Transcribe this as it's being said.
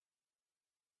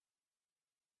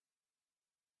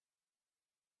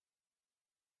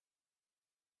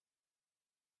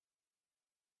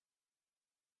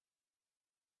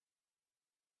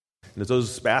And as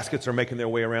those baskets are making their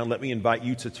way around, let me invite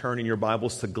you to turn in your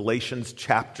Bibles to Galatians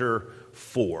chapter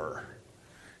 4.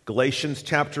 Galatians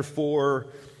chapter 4,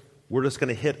 we're just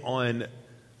going to hit on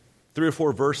 3 or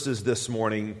 4 verses this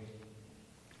morning.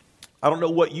 I don't know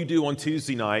what you do on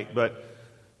Tuesday night, but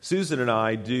Susan and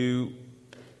I do,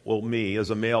 well, me as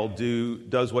a male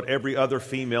does what every other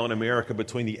female in America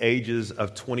between the ages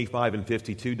of 25 and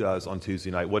 52 does on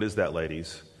Tuesday night. What is that,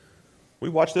 ladies? We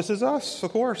watch This Is Us,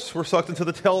 of course. We're sucked into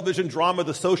the television drama,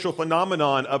 the social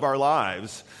phenomenon of our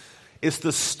lives. It's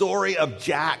the story of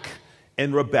Jack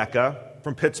and Rebecca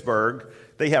from Pittsburgh.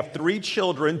 They have 3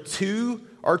 children. 2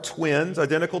 are twins,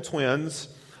 identical twins.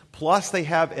 Plus they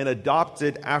have an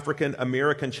adopted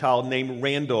African-American child named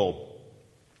Randall.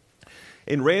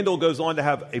 And Randall goes on to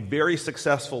have a very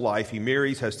successful life. He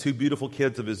marries, has 2 beautiful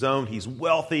kids of his own. He's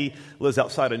wealthy, lives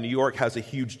outside of New York, has a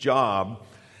huge job.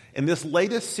 And this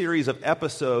latest series of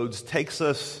episodes takes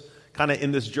us kind of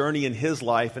in this journey in his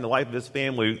life and the life of his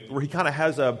family, where he kind of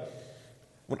has I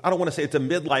don't want to say it's a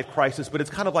midlife crisis, but it's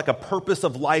kind of like a purpose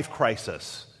of life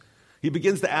crisis. He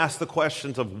begins to ask the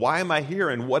questions of why am I here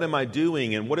and what am I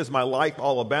doing and what is my life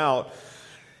all about?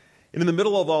 And in the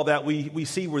middle of all that, we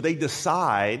see where they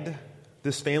decide,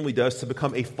 this family does, to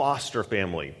become a foster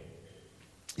family.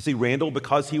 You see, Randall,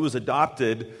 because he was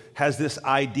adopted, has this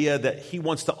idea that he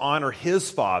wants to honor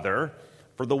his father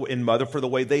and mother for the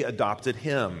way they adopted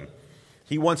him.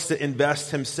 He wants to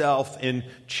invest himself in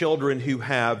children who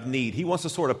have need. He wants to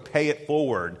sort of pay it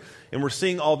forward. And we're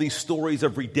seeing all these stories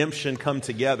of redemption come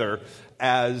together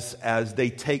as they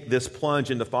take this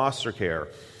plunge into foster care.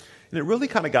 And it really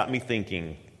kind of got me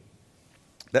thinking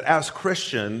that as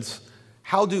Christians,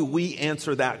 how do we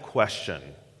answer that question?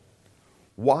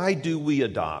 Why do we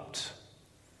adopt?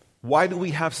 Why do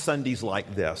we have Sundays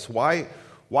like this? Why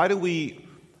do we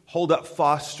hold up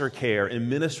foster care and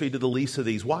ministry to the least of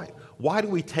these? Why do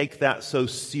we take that so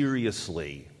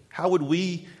seriously? How would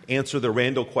we answer the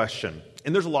Randall question?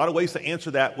 And there's a lot of ways to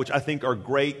answer that, which I think are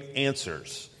great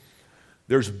answers.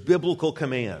 There's biblical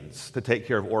commands to take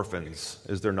care of orphans,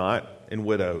 is there not, and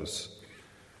widows.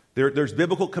 There's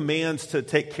biblical commands to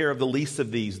take care of the least of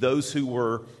these, those who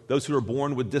were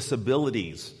born with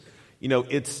disabilities. You know,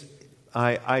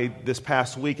 this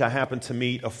past week I happened to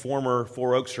meet a former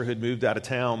Four Oakser who had moved out of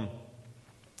town,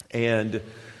 and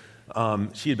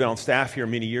she had been on staff here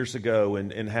many years ago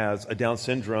and has a Down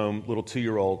syndrome little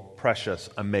 2-year-old, precious,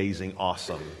 amazing,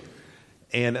 awesome.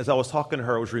 And as I was talking to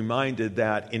her, I was reminded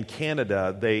that in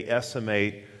Canada they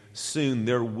estimate soon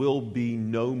there will be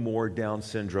no more Down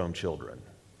syndrome children,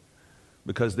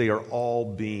 because they are all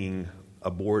being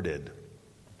aborted.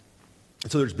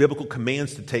 So there's biblical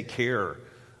commands to take care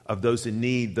of those in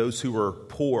need, those who are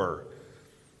poor.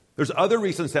 There's other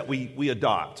reasons that we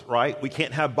adopt, right? We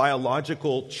can't have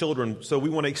biological children, so we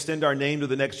want to extend our name to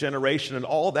the next generation, and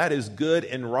all that is good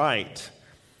and right.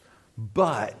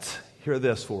 But, hear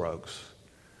this, Four Oaks,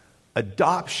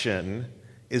 adoption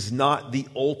is not the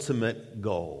ultimate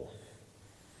goal.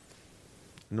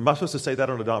 And am I supposed to say that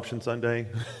on Adoption Sunday?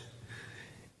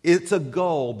 It's a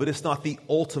goal, but it's not the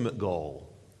ultimate goal.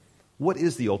 What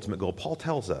is the ultimate goal? Paul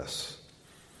tells us.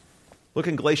 Look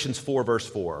in Galatians 4, verse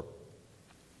 4.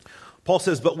 Paul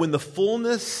says, "But when the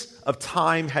fullness of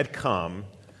time had come,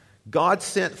 God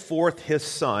sent forth his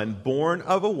Son, born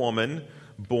of a woman,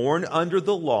 born under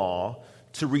the law,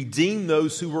 to redeem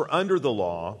those who were under the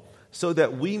law, so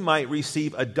that we might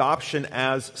receive adoption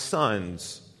as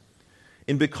sons.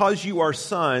 And because you are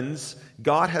sons,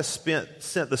 God has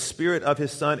sent the Spirit of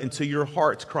his Son into your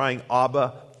hearts, crying,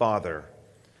 'Abba, Father.'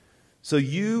 So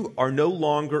you are no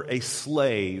longer a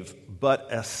slave, but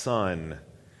a son.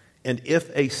 And if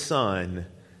a son,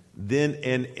 then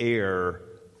an heir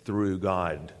through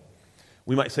God."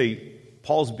 We might say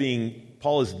Paul is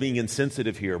being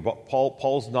insensitive here. But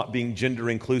Paul's not being gender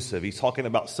inclusive. He's talking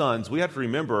about sons. We have to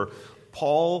remember,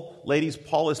 Paul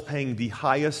is paying the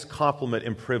highest compliment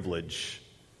and privilege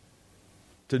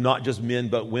to not just men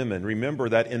but women. Remember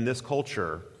that in this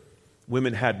culture,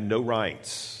 women had no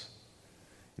rights.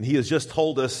 And he has just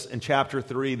told us in chapter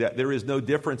 3 that there is no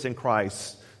difference in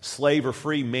Christ, slave or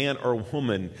free, man or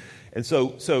woman. And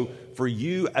so for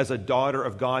you as a daughter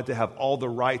of God to have all the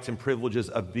rights and privileges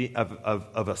of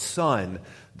a son,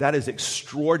 that is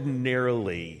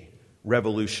extraordinarily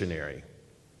revolutionary.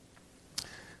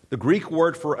 The Greek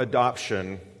word for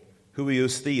adoption,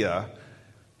 huiostheia,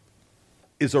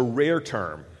 is a rare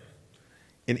term.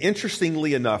 And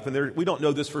interestingly enough, and we don't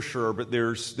know this for sure, but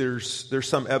there's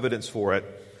some evidence for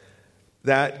it,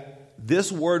 that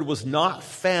this word was not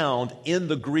found in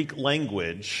the Greek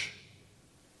language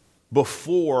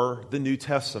before the New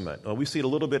Testament. Well, we see it a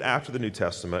little bit after the New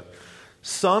Testament.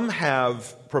 Some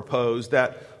have proposed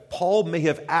that Paul may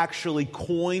have actually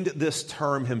coined this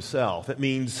term himself. It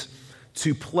means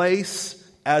to place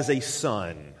as a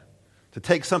son, to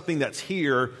take something that's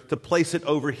here, to place it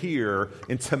over here,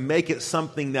 and to make it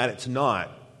something that it's not.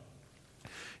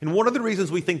 And one of the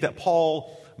reasons we think that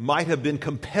Paul might have been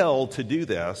compelled to do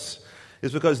this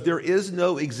is because there was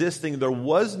no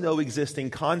existing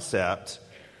concept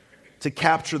to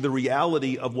capture the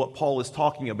reality of what Paul is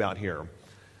talking about here.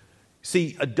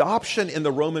 See, adoption in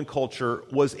the Roman culture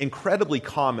was incredibly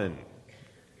common.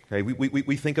 Okay,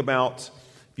 we think about,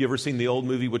 if you ever seen the old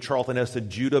movie with Charlton Heston,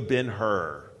 Judah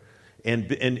Ben-Hur.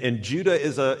 And Judah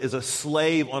is a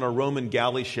slave on a Roman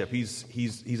galley ship.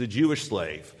 He's a Jewish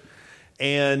slave.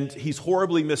 And he's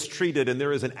horribly mistreated, and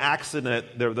there is an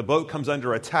accident. The boat comes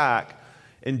under attack.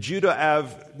 And Judah,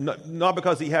 not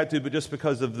because he had to, but just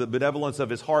because of the benevolence of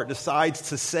his heart, decides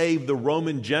to save the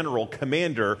Roman general,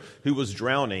 commander, who was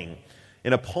drowning.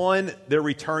 And upon their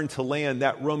return to land,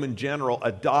 that Roman general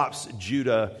adopts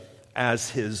Judah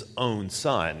as his own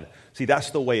son. See,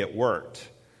 that's the way it worked.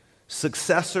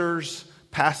 Successors,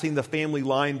 passing the family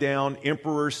line down,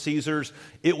 emperors, Caesars,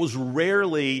 it was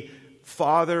rarely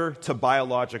father to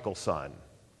biological son.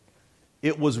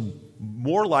 It was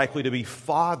more likely to be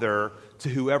father to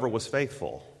whoever was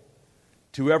faithful,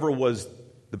 to whoever was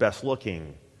the best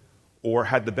looking or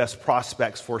had the best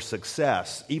prospects for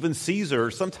success. Even Caesar,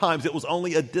 sometimes it was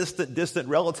only a distant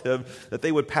relative that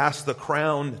they would pass the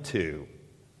crown to.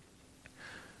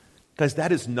 Guys,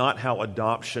 that is not how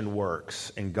adoption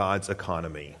works in God's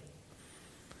economy.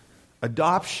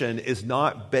 Adoption is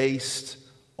not based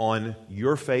on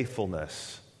your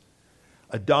faithfulness.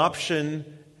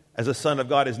 Adoption as a son of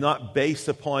God is not based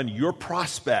upon your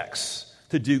prospects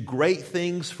to do great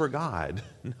things for God.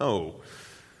 No.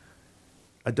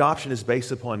 Adoption is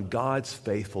based upon God's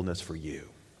faithfulness for you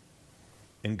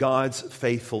and God's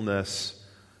faithfulness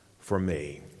for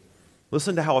me.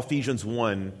 Listen to how Ephesians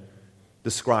 1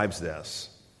 describes this.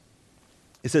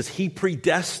 It says, He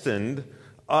predestined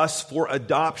us for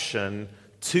adoption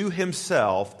to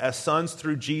Himself as sons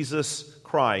through Jesus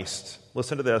Christ.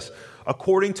 Listen to this.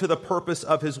 According to the purpose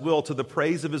of His will, to the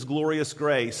praise of His glorious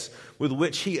grace, with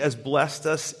which He has blessed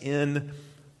us in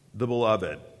the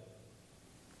Beloved.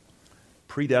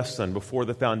 Predestined before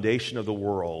the foundation of the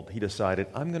world, He decided,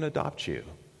 I'm going to adopt you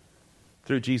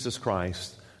through Jesus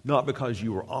Christ, not because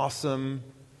you were awesome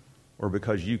or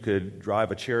because you could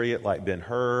drive a chariot like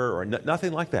Ben-Hur or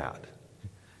nothing like that.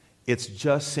 It's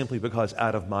just simply because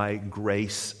out of my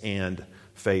grace and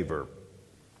favor.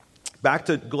 Back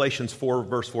to Galatians 4,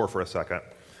 verse 4 for a second.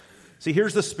 See,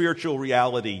 here's the spiritual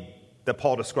reality that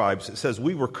Paul describes. It says,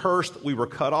 we were cursed, we were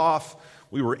cut off,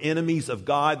 we were enemies of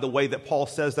God. The way that Paul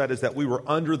says that is that we were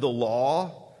under the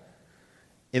law.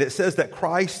 And it says that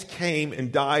Christ came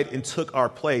and died and took our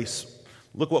place.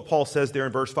 Look what Paul says there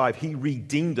in verse 5. He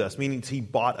redeemed us, meaning He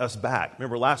bought us back.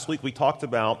 Remember, last week we talked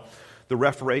about the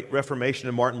Reformation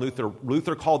and Martin Luther.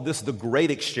 Luther called this the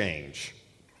Great Exchange,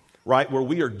 right? Where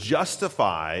we are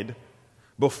justified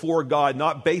before God,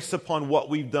 not based upon what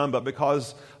we've done, but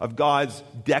because of God's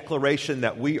declaration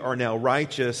that we are now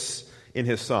righteous in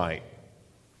His sight.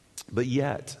 But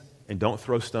yet, and don't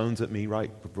throw stones at me,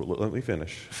 right? Let me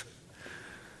finish.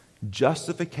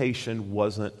 Justification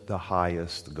wasn't the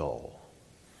highest goal.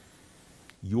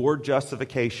 Your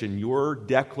justification, your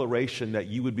declaration that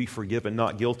you would be forgiven,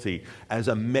 not guilty, as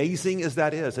amazing as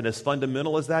that is and as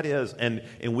fundamental as that is, and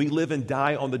we live and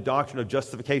die on the doctrine of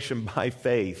justification by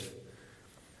faith,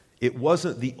 it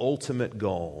wasn't the ultimate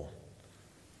goal.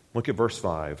 Look at verse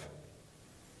 5.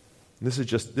 This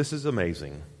is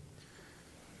amazing.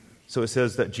 So it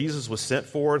says that Jesus was sent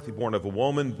forth, born of a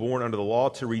woman, born under the law,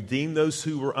 to redeem those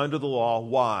who were under the law.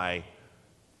 Why?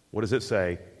 What does it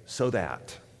say? So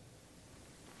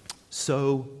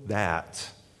that,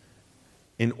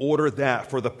 in order that,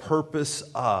 for the purpose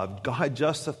of, God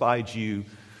justified you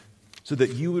so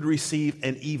that you would receive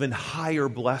an even higher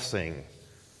blessing.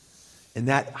 And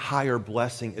that higher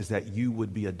blessing is that you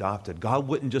would be adopted. God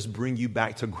wouldn't just bring you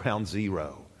back to ground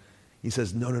zero. He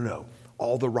says, no.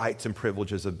 All the rights and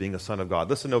privileges of being a son of God.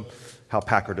 Listen to how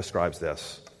Packer describes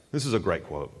this. This is a great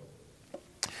quote.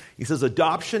 He says,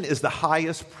 adoption is the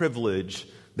highest privilege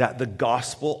that the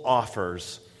gospel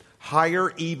offers,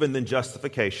 higher even than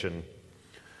justification.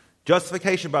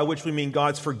 Justification, by which we mean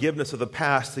God's forgiveness of the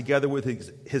past together with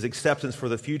His acceptance for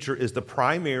the future, is the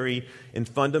primary and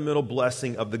fundamental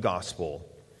blessing of the gospel.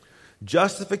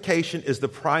 Justification is the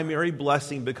primary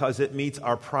blessing because it meets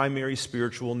our primary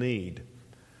spiritual need.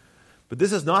 But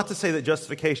this is not to say that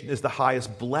justification is the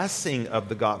highest blessing of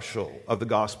the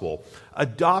gospel.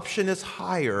 Adoption is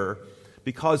higher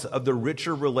because of the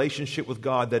richer relationship with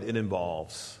God that it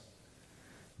involves.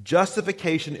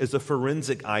 Justification is a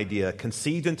forensic idea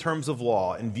conceived in terms of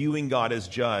law and viewing God as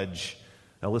judge.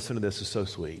 Now listen to this, it's so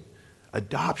sweet.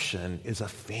 Adoption is a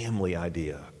family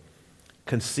idea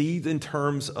conceived in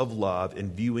terms of love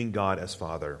and viewing God as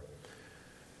Father.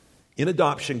 In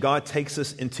adoption, God takes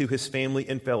us into his family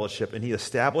and fellowship, and he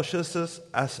establishes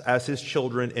us as his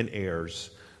children and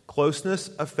heirs. Closeness,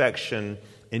 affection,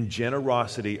 and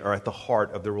generosity are at the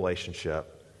heart of the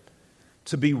relationship.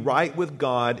 To be right with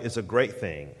God is a great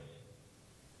thing.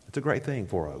 It's a great thing,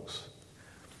 Four Oaks.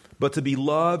 But to be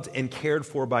loved and cared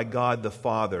for by God the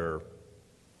Father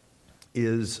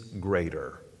is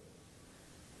greater.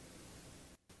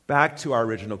 Back to our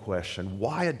original question,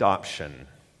 why adoption?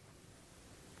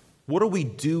 What are we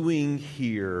doing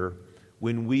here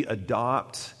when we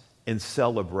adopt and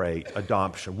celebrate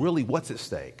adoption? Really, what's at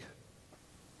stake?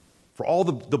 For all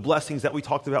the blessings that we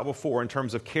talked about before in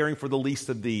terms of caring for the least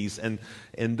of these and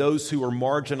those who are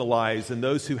marginalized and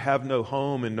those who have no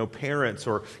home and no parents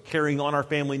or carrying on our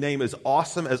family name, as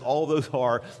awesome as all those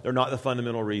are, they're not the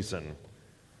fundamental reason.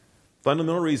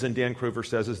 Fundamental reason, Dan Kruger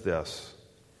says, is this.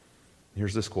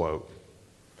 Here's this quote.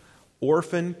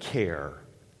 Orphan care,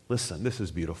 listen, this is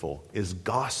beautiful, is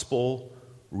gospel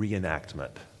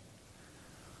reenactment.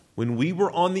 When we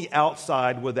were on the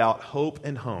outside without hope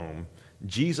and home,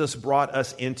 Jesus brought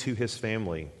us into his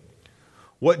family.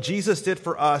 What Jesus did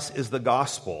for us is the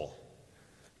gospel.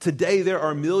 Today, there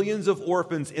are millions of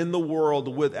orphans in the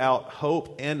world without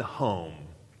hope and home.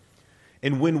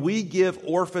 And when we give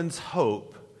orphans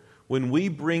hope, when we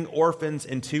bring orphans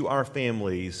into our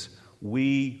families,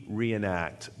 we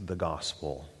reenact the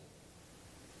gospel.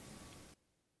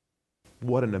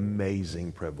 What an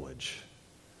amazing privilege.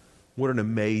 What an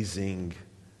amazing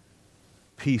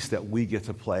piece that we get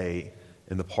to play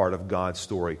in the part of God's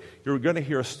story. You're going to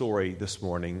hear a story this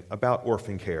morning about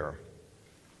orphan care.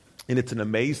 And it's an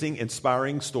amazing,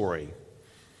 inspiring story.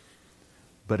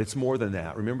 But it's more than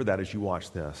that. Remember that as you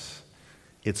watch this.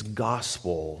 It's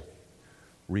gospel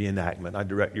reenactment. I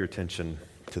direct your attention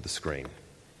to the screen.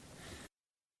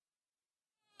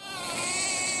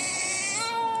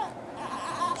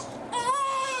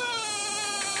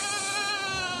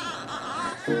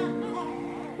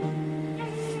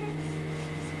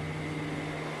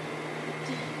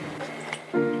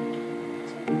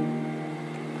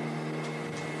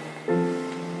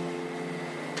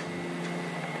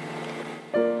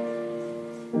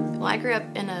 I grew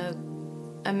up in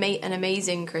an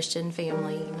amazing Christian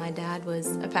family. My dad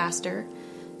was a pastor,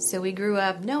 so we grew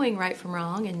up knowing right from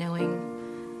wrong and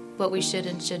knowing what we should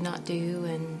and should not do.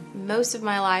 And most of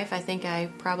my life, I think I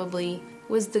probably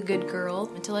was the good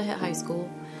girl until I hit high school.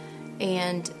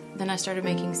 And then I started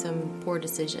making some poor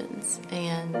decisions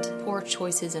and poor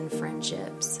choices in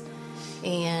friendships.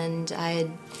 And I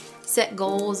had set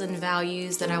goals and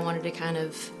values that I wanted to kind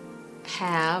of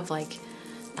have, like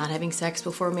not having sex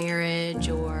before marriage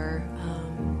or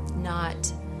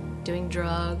not doing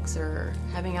drugs or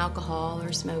having alcohol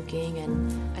or smoking.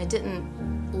 And I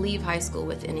didn't leave high school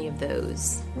with any of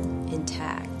those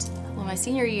intact. Well, my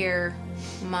senior year,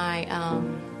 my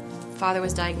father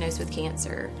was diagnosed with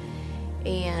cancer.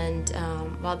 And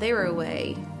while they were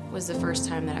away was the first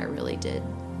time that I really did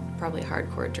probably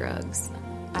hardcore drugs.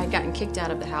 I'd gotten kicked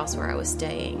out of the house where I was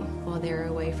staying while they were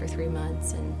away for 3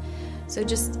 months. And so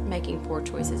just making poor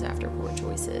choices after poor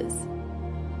choices.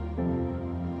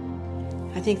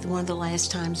 I think one of the last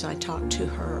times I talked to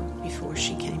her before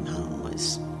she came home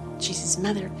was, she says,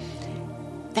 "Mother,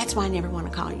 that's why I never want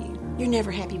to call you. You're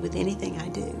never happy with anything I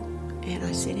do." And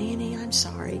I said, "Annie, I'm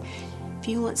sorry. If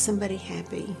you want somebody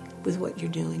happy with what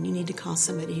you're doing, you need to call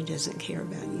somebody who doesn't care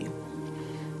about you."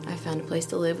 I found a place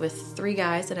to live with 3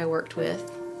 guys that I worked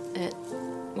with at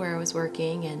where I was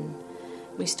working, and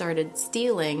we started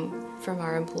stealing from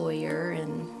our employer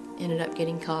and ended up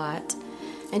getting caught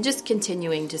and just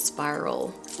continuing to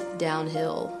spiral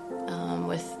downhill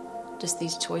with just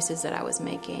these choices that I was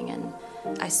making. And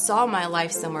I saw my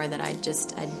life somewhere that I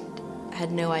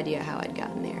had no idea how I'd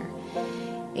gotten there.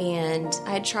 And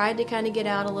I had tried to kind of get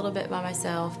out a little bit by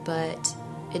myself, but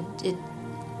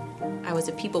I was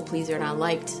a people pleaser, and I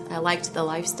liked the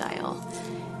lifestyle.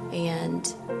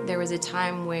 And there was a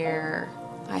time where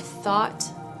I thought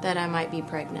that I might be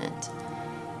pregnant,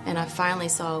 and I finally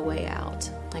saw a way out.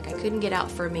 Like, I couldn't get out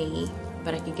for me,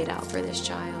 but I could get out for this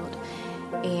child.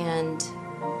 And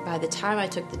by the time I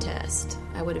took the test,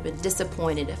 I would have been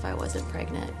disappointed if I wasn't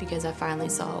pregnant, because I finally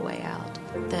saw a way out.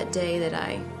 That day that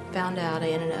I found out, I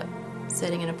ended up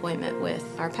setting an appointment with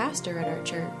our pastor at our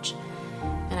church.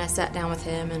 And I sat down with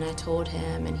him and I told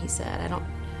him, and he said,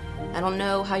 I don't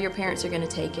know how your parents are going to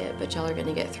take it, but y'all are going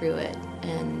to get through it,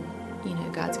 and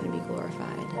God's going to be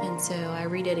glorified. And so I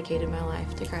rededicated my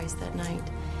life to Christ that night.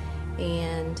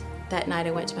 And that night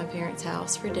I went to my parents'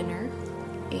 house for dinner,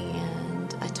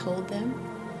 and I told them,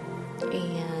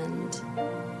 and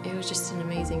it was just an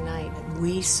amazing night.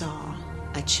 We saw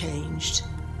a changed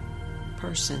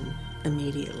person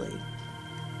immediately.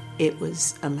 It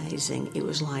was amazing. It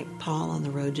was like Paul on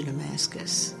the road to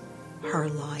Damascus. Her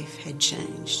life had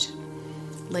changed.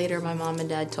 Later, my mom and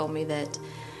dad told me that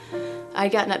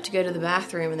I'd gotten up to go to the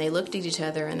bathroom, and they looked at each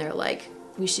other, and they're like,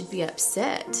 we should be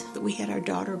upset. But we had our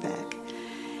daughter back,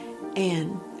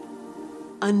 and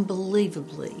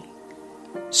unbelievably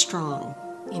strong.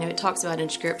 It talks about in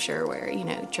Scripture where,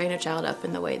 train a child up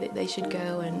in the way that they should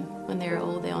go, and when they're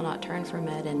old, they'll not turn from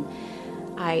it. And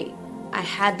I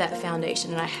had that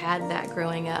foundation, and I had that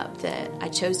growing up, that I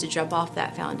chose to jump off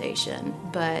that foundation,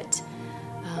 but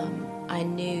I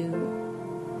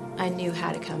knew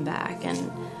how to come back,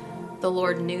 and the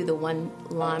Lord knew the one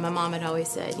line. My mom had always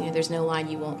said, there's no line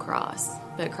you won't cross,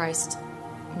 but Christ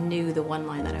knew the one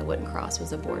line that I wouldn't cross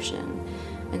was abortion.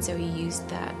 And so he used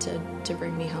that to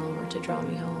bring me home, or to draw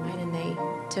me home. And they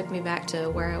took me back to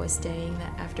where I was staying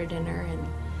after dinner. And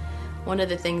one of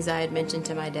the things I had mentioned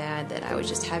to my dad, that I was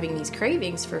just having these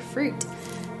cravings for fruit.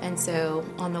 And so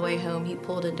on the way home, he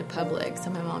pulled into Publix,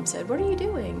 and my mom said, what are you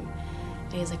doing?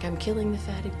 And he's like, I'm killing the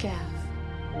fatted calf.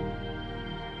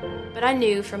 But I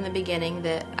knew from the beginning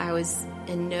that I was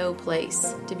in no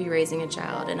place to be raising a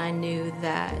child, and I knew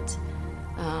that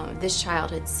this child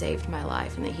had saved my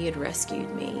life, and that he had rescued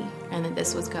me, and that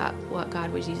this was what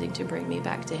God was using to bring me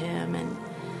back to him. And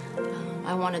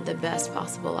I wanted the best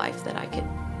possible life that I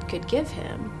could give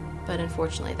him, but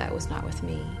unfortunately that was not with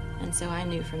me. And so I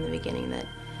knew from the beginning that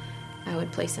I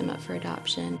would place him up for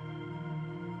adoption.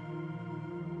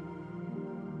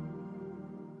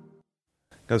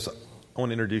 Guys, I want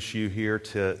to introduce you here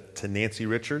to Nancy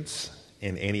Richards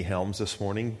and Annie Helms this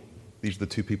morning. These are the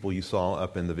two people you saw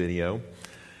up in the video.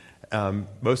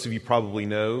 Most of you probably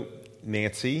know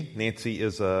Nancy. Nancy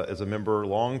is a member,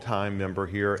 longtime member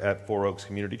here at Four Oaks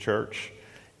Community Church.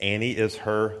 Annie is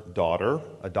her daughter,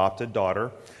 adopted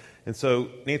daughter. And so,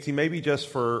 Nancy, maybe just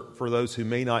for those who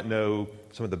may not know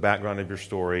some of the background of your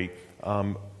story,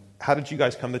 how did you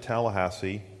guys come to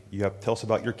Tallahassee? Tell us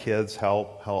about your kids,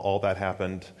 how all that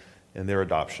happened, and their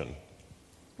adoption.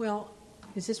 Well,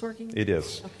 is this working? It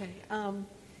is. Okay.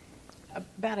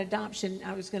 About adoption,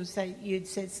 I was going to say, you had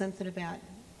said something about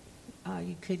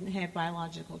you couldn't have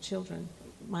biological children.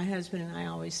 My husband and I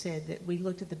always said that we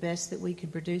looked at the best that we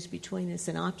could produce between us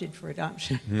and opted for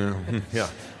adoption. Yeah,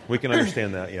 we can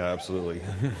understand that. Yeah, absolutely.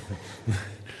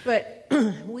 But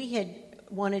we had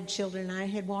wanted children. I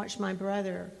had watched my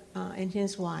brother and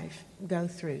his wife go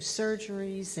through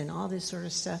surgeries and all this sort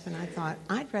of stuff, and I thought,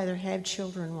 I'd rather have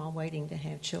children while waiting to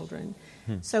have children.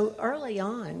 So early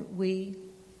on, we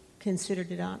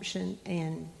considered adoption,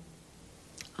 and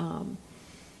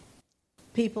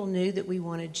people knew that we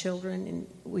wanted children, and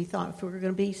we thought if we were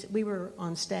going to be, we were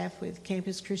on staff with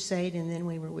Campus Crusade, and then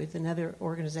we were with another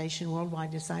organization,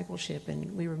 Worldwide Discipleship,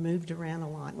 and we were moved around a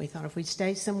lot. We thought if we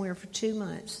stay somewhere for 2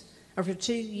 months, or for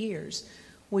 2 years,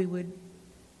 we would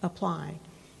apply.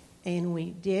 And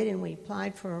we did, and we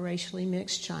applied for a racially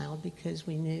mixed child because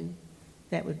we knew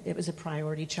that it was a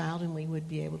priority child and we would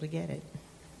be able to get it.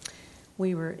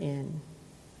 We were in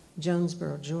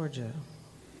Jonesboro, Georgia.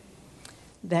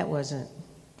 That wasn't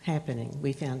happening.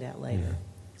 We found out later. Yeah.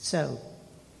 So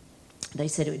they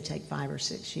said it would take 5 or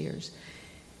 6 years.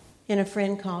 And a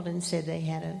friend called and said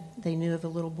they knew of a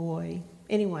little boy.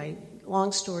 Anyway,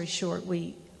 long story short,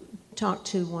 we talked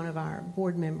to one of our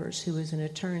board members who was an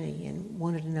attorney and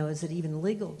wanted to know, is it even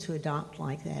legal to adopt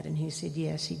like that? And he said,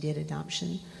 yes, he did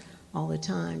adoption all the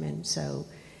time. And so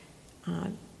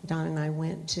Don and I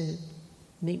went to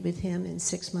meet with him, and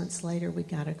 6 months later we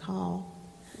got a call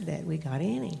that we got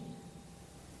Annie.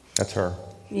 That's her.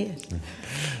 Yes.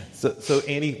 So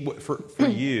Annie, for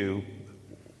you,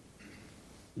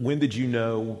 when did you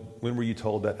know? When were you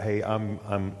told that? Hey,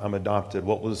 I'm adopted.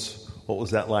 What was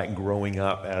that like growing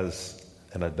up as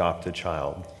an adopted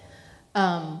child?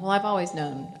 Well, I've always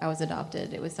known I was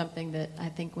adopted. It was something that I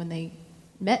think when they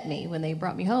met me, when they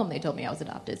brought me home, they told me I was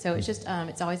adopted. So it's just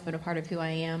it's always been a part of who I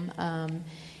am,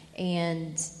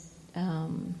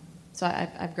 so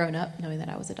I've grown up knowing that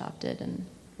I was adopted, and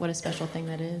what a special thing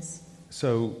that is.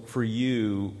 So for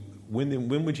you,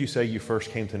 when would you say you first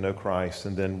came to know Christ,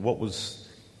 and then what was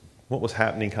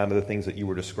happening? Kind of the things that you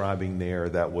were describing there.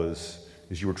 That was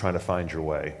as you were trying to find your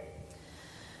way.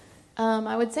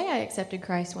 I would say I accepted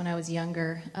Christ when I was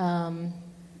younger.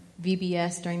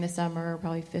 VBS during the summer,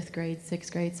 probably 5th grade,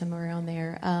 6th grade, somewhere around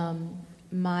there.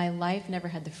 My life never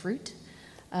had the fruit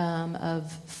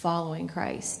of following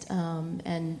Christ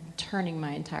and turning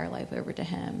my entire life over to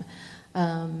Him.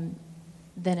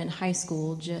 Then in high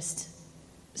school, just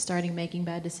starting making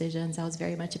bad decisions. I was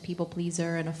very much a people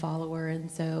pleaser and a follower, and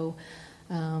so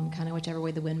kind of whichever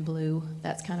way the wind blew,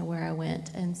 that's kind of where I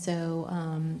went. And so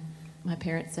my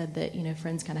parents said that,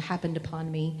 friends kind of happened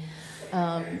upon me,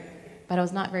 but I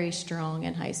was not very strong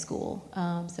in high school.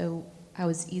 So I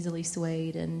was easily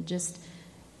swayed and just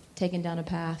taken down a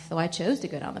path, though I chose to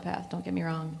go down the path, don't get me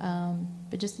wrong,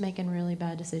 but just making really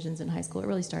bad decisions in high school. It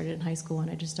really started in high school, and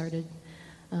I just started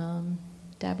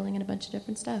dabbling in a bunch of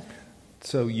different stuff.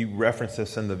 So you referenced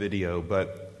this in the video,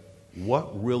 but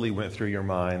what really went through your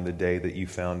mind the day that you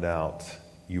found out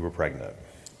you were pregnant?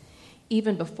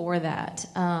 Even before that,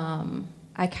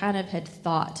 I kind of had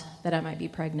thought that I might be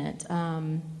pregnant.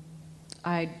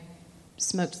 I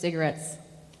smoked cigarettes,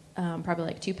 probably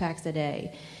like 2 packs a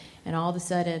day, and all of a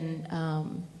sudden,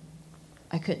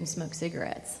 I couldn't smoke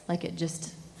cigarettes. Like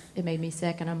it made me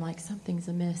sick, and I'm like, something's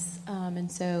amiss.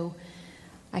 And so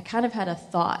I kind of had a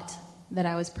thought that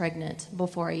I was pregnant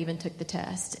before I even took the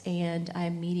test, and I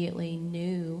immediately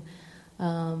knew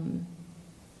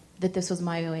that this was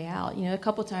my way out. A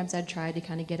couple times I'd tried to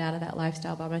kind of get out of that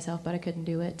lifestyle by myself, but I couldn't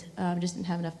do it. Just didn't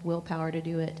have enough willpower to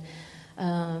do it.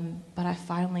 But I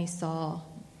finally saw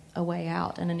a way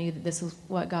out, and I knew that this was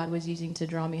what God was using to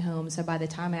draw me home. So by the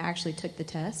time I actually took the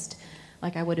test,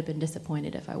 I would have been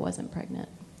disappointed if I wasn't pregnant.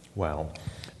 Wow.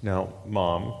 Now,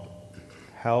 Mom,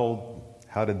 how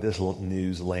did this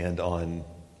news land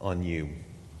on you?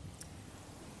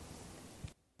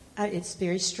 It's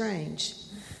very strange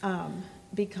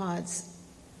because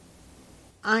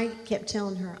I kept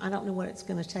telling her, I don't know what it's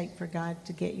going to take for God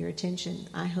to get your attention.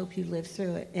 I hope you live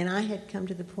through it. And I had come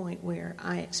to the point where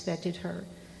I expected her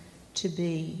to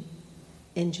be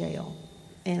in jail.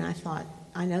 And I thought,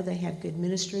 I know they have good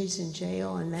ministries in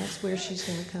jail, and that's where she's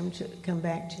going to come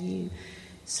back to you.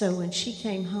 So when she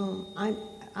came home,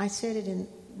 I said it in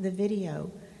the video,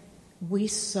 we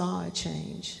saw a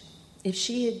change. If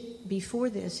she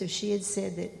had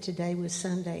said that today was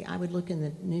Sunday, I would look in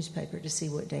the newspaper to see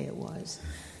what day it was.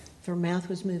 If her mouth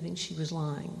was moving, she was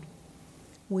lying.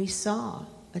 We saw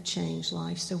a changed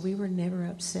life, so we were never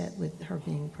upset with her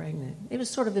being pregnant. It was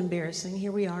sort of embarrassing.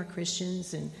 Here we are,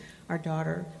 Christians, and our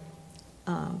daughter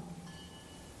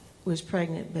was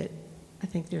pregnant, but I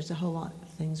think there's a whole lot of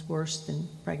things worse than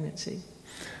pregnancy.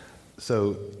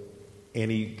 So,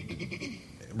 Annie,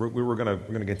 we're going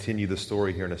to continue the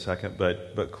story here in a second,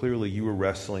 but clearly you were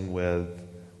wrestling with,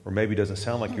 or maybe it doesn't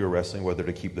sound like you were wrestling whether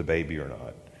to keep the baby or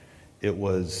not.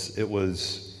 Was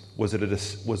it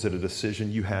a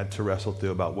decision you had to wrestle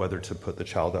through about whether to put the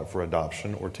child up for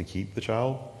adoption or to keep the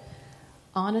child?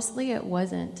 Honestly, it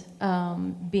wasn't.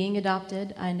 Being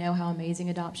adopted, I know how amazing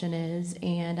adoption is,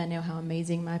 and I know how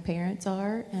amazing my parents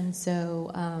are, and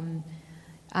so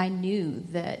I knew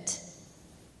that,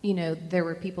 there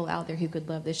were people out there who could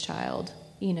love this child,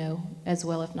 as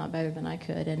well, if not better than I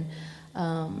could, and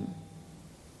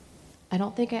I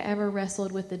don't think I ever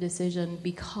wrestled with the decision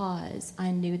because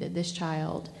I knew that this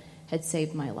child had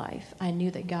saved my life. I knew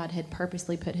that God had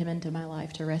purposely put him into my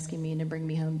life to rescue me and to bring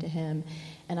me home to him.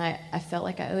 And I felt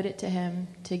like I owed it to him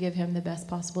to give him the best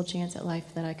possible chance at life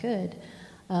that I could.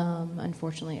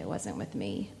 Unfortunately, it wasn't with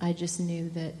me. I just knew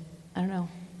that,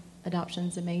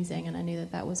 adoption's amazing, and I knew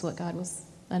that was what God was.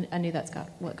 I knew that's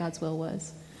what God's will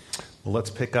was. Well, let's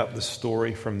pick up the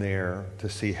story from there to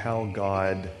see how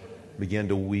God began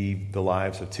to weave the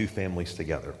lives of two families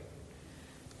together.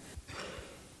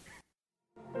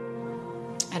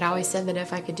 I'd always said that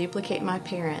if I could duplicate my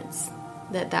parents,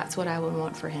 that's what I would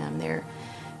want for him. Their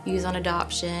views on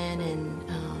adoption and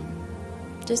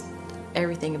just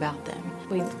everything about them.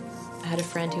 We had a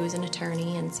friend who was an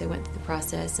attorney, and so went through the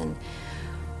process, and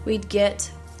we'd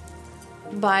get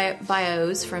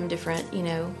bios from different,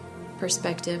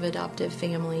 prospective adoptive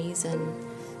families, and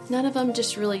none of them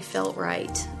just really felt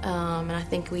right. And I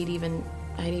think I'd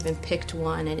even picked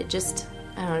one, and it just,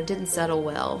 it didn't settle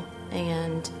well.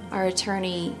 And our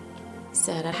attorney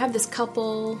said, I have this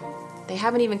couple, they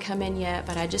haven't even come in yet,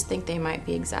 but I just think they might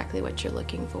be exactly what you're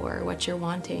looking for, what you're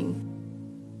wanting.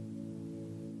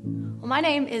 Well, my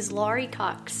name is Laurie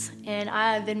Cox, and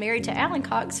I've been married to Alan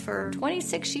Cox for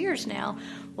 26 years now.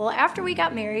 Well, after we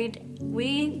got married,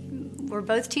 we were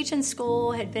both teaching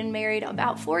school, had been married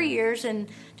about 4 years, and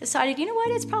decided,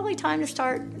 it's probably time to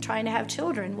start trying to have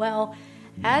children. Well,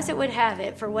 as it would have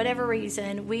it, for whatever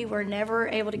reason, we were never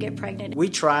able to get pregnant. We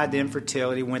tried the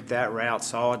infertility, went that route,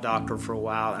 saw a doctor for a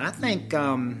while, and I think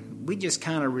we just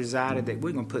kind of decided that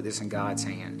we're going to put this in God's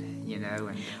hand, you know.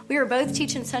 And we were both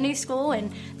teaching Sunday school,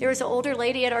 and there was an older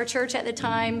lady at our church at the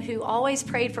time who always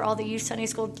prayed for all the youth Sunday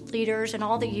school leaders and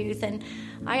all the youth. And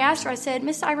I asked her, I said,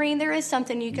 Miss Irene, there is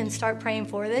something you can start praying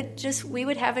for, that just we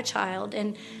would have a child.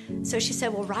 And so she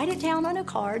said, well, write it down on a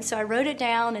card. So I wrote it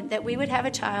down, and that we would have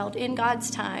a child in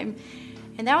God's time.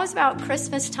 And that was about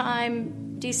Christmas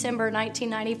time, December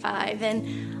 1995.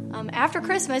 And after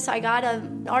Christmas, I got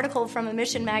an article from a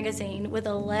mission magazine with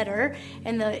a letter.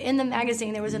 And in the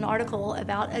magazine, there was an article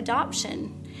about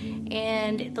adoption.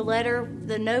 And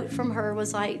the note from her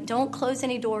was like, don't close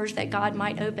any doors that God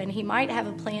might open. He might have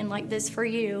a plan like this for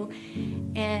you.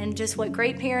 And just what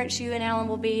great parents you and Alan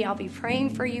will be. I'll be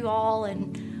praying for you all.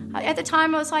 And at the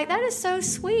time, I was like, that is so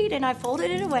sweet. And I folded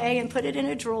it away and put it in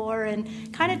a drawer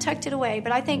and kind of tucked it away.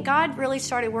 But I think God really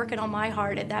started working on my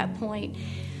heart at that point.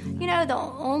 You know, the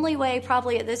only way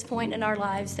probably at this point in our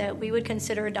lives that we would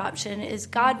consider adoption is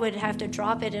God would have to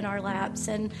drop it in our laps.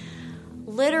 And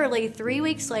literally 3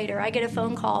 weeks later, I get a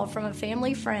phone call from a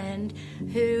family friend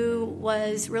who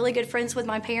was really good friends with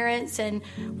my parents and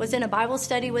was in a Bible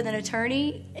study with an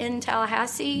attorney in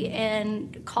Tallahassee,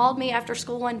 and called me after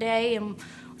school one day and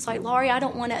was like, Laurie, I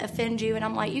don't want to offend you. And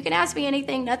I'm like, you can ask me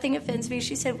anything. Nothing offends me.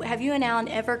 She said, have you and Alan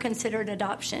ever considered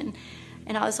adoption?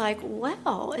 And I was like,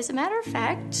 well, as a matter of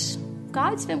fact,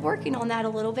 God's been working on that a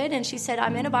little bit. And she said,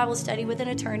 I'm in a Bible study with an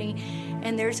attorney,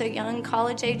 and there's a young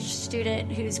college-age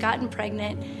student who's gotten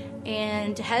pregnant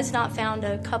and has not found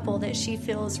a couple that she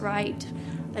feels right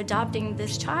adopting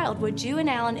this child. Would you and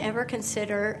Alan ever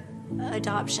consider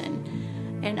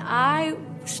adoption? And I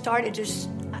started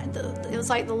it was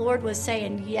like the Lord was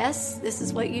saying, yes, this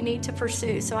is what you need to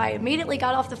pursue. So I immediately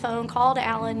got off the phone, called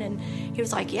Alan, and he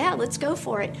was like, yeah, let's go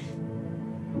for it.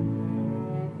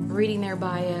 Reading their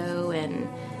bio, and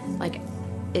like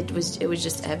it was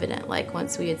just evident, like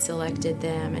once we had selected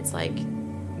them, it's like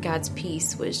God's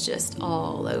peace was just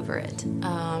all over it.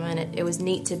 And it was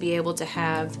neat to be able to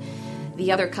have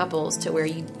the other couples to where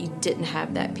you didn't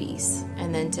have that peace,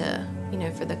 and then to, you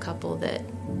know, for the couple that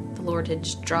the Lord had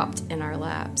just dropped in our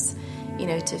laps, you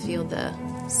know, to feel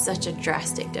such a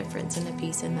drastic difference in the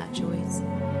peace in that choice.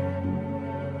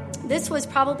 This was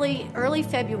probably early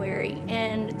February,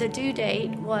 and the due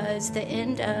date was the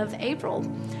end of April.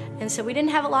 And so we didn't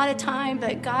have a lot of time,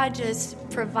 but God just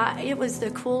provided. It was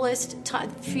the coolest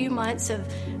few months of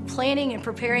planning and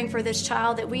preparing for this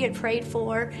child that we had prayed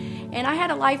for. And I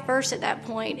had a life verse at that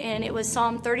point, and it was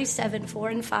Psalm 37, 4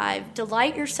 and 5.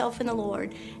 Delight yourself in the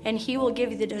Lord, and He will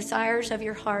give you the desires of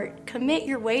your heart. Commit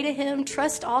your way to Him,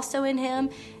 trust also in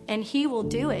Him, and He will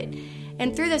do it.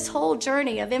 And through this whole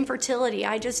journey of infertility,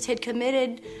 I just had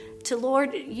committed to,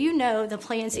 Lord, you know the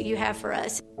plans that you have for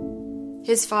us.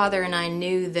 His father and I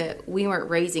knew that we weren't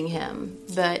raising him,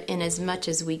 but in as much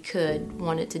as we could,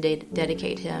 wanted to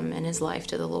dedicate him and his life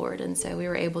to the Lord. And so we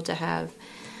were able to have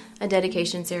a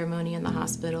dedication ceremony in the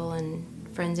hospital, and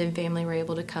friends and family were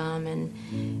able to come, and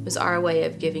it was our way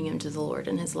of giving him to the Lord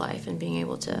in his life and being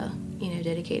able to, you know,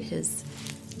 dedicate his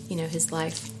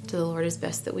life to the Lord as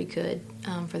best that we could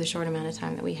for the short amount of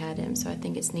time that we had him. So I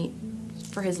think it's neat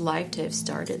for his life to have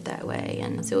started that way.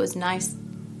 And so it was nice,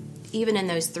 even in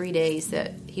those 3 days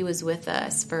that he was with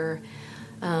us, for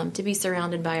to be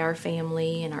surrounded by our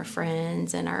family and our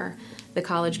friends, and the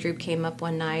college group came up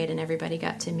one night and everybody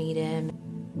got to meet him.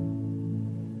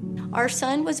 Our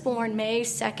son was born May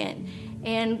 2nd,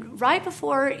 and right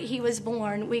before he was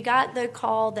born, we got the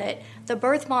call that the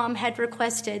birth mom had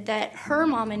requested that her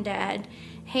mom and dad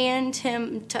hand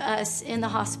him to us in the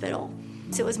hospital.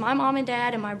 So it was my mom and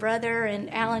dad and my brother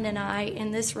and Alan and I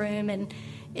in this room, and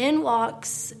in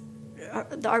walks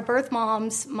our birth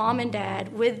mom's mom and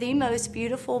dad with the most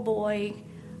beautiful boy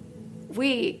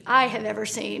I have ever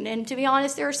seen. And to be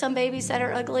honest, there are some babies that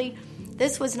are ugly.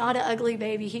 This was not an ugly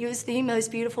baby. He was the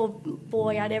most beautiful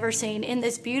boy I'd ever seen, in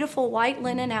this beautiful white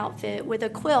linen outfit with a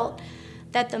quilt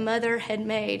that the mother had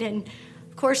made. And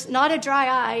of course, not a dry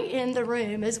eye in the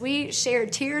room as we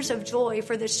shared tears of joy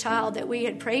for this child that we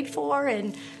had prayed for,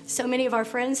 and so many of our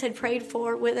friends had prayed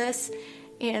for with us,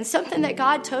 and something that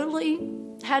God totally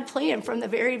had planned from the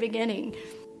very beginning.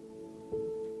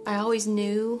 I always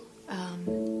knew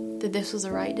that this was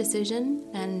the right decision,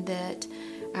 and that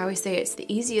I always say it's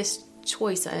the easiest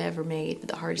choice I ever made, but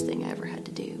the hardest thing I ever had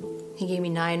to do. He gave me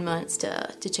 9 months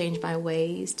to change my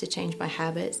ways, to change my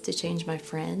habits, to change my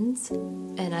friends.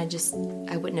 And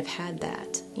I wouldn't have had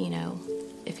that, you know,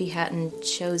 if he hadn't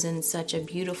chosen such a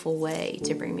beautiful way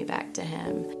to bring me back to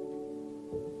him.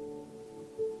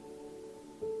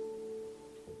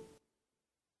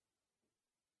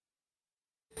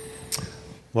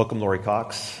 Welcome, Lori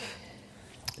Cox.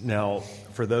 Now,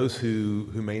 for those who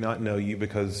may not know you,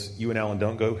 because you and Alan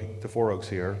don't go to Four Oaks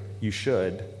here, you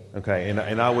should, okay?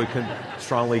 And I would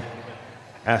strongly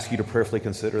ask you to prayerfully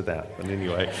consider that. But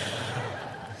anyway,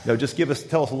 no, just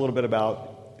tell us a little bit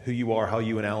about who you are, how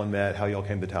you and Alan met, how y'all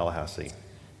came to Tallahassee.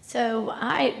 So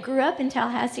I grew up in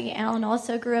Tallahassee. Alan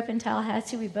also grew up in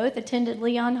Tallahassee. We both attended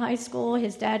Leon High School.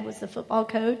 His dad was the football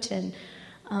coach, and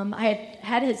I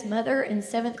had his mother in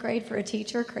 7th grade for a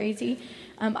teacher. Crazy.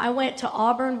 I went to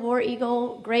Auburn, War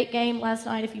Eagle. Great game last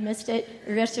night if you missed it,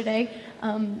 or yesterday.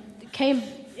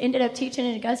 Ended up teaching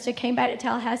in Augusta, came back to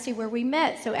Tallahassee where we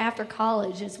met. So after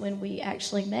college is when we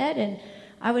actually met, and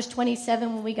I was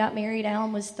 27 when we got married.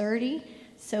 Alan was 30,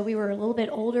 so we were a little bit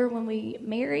older when we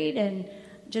married, and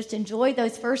just enjoyed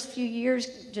those first few years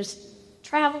just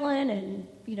traveling and,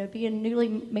 being newly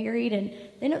married. And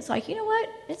then it was like, you know what?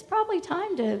 It's probably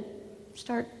time to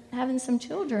start having some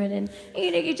children. And,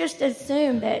 you just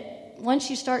assume that once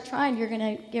you start trying, you're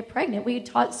going to get pregnant. We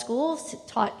taught schools,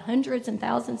 taught hundreds and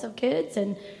thousands of kids,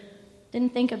 and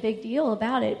didn't think a big deal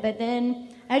about it. But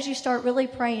then as you start really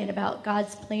praying about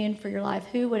God's plan for your life,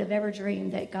 who would have ever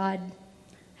dreamed that God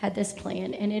had this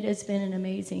plan? And it has been an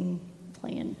amazing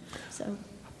plan. So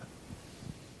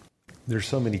there's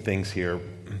so many things here.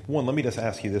 One, let me just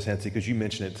ask you this, Nancy, because you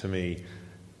mentioned it to me.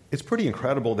 It's pretty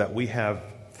incredible that we have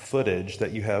footage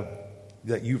that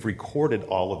you've recorded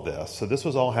all of this. So this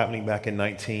was all happening back in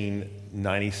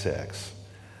 1996.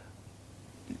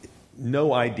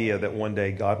 No idea that one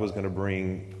day God was going to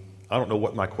bring, I don't know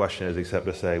what my question is except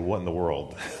to say, what in the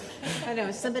world? I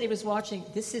know, somebody was watching,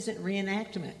 this isn't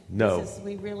reenactment. No.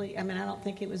 I don't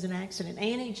think it was an accident.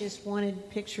 Annie just wanted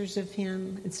pictures of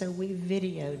him, and so we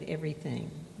videoed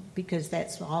everything because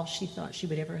that's all she thought she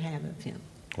would ever have of him.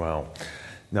 Wow.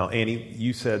 Now, Annie,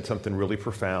 you said something really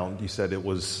profound. You said it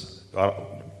was,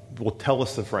 tell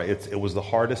us the phrase. It was the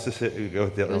hardest decision.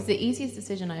 It was the easiest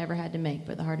decision I ever had to make,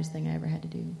 but the hardest thing I ever had to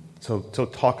do. So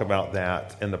talk about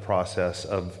that in the process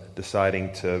of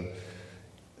deciding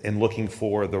and looking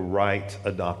for the right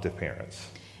adoptive parents.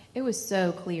 It was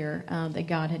so clear that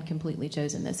God had completely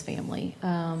chosen this family.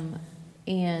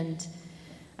 And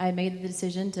I made the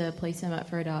decision to place him up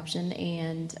for adoption,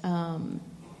 and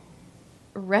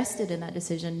rested in that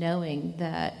decision knowing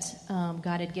that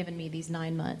God had given me these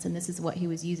 9 months, and this is what he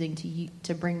was using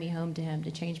to bring me home to him,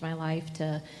 to change my life,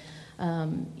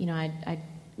 I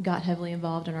got heavily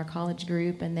involved in our college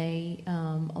group, and they,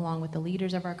 along with the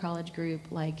leaders of our college group,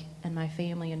 and my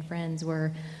family and friends,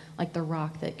 were like the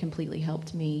rock that completely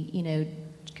helped me,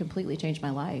 completely change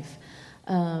my life.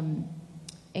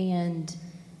 And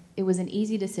it was an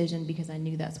easy decision because I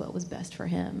knew that's what was best for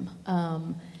him.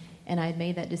 And I had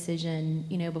made that decision,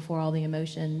 before all the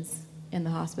emotions in the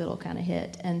hospital kind of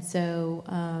hit. And so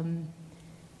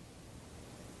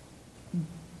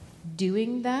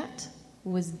doing that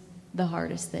was the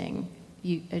hardest thing,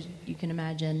 as you can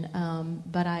imagine.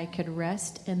 But I could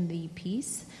rest in the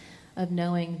peace of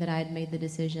knowing that I had made the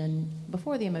decision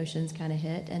before the emotions kind of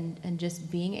hit, and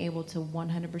just being able to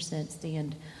 100%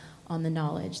 stand on the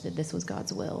knowledge that this was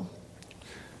God's will.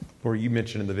 Or you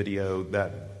mentioned in the video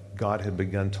that God had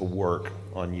begun to work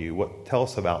on you. Tell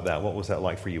us about that. What was that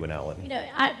like for you and Alan?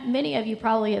 Many of you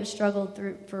probably have struggled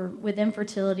with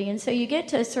infertility, and so you get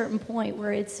to a certain point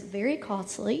where it's very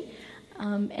costly.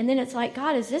 And then it's like,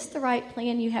 God, is this the right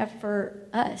plan you have for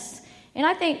us? And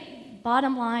I think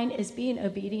bottom line is being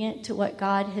obedient to what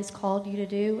God has called you to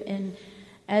do. And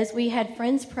as we had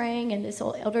friends praying, and this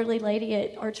old elderly lady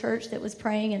at our church that was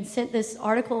praying and sent this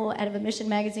article out of a mission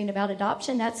magazine about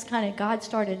adoption, that's kind of God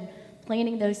started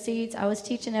planting those seeds. I was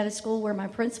teaching at a school where my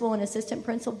principal and assistant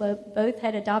principal both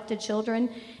had adopted children,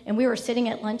 and we were sitting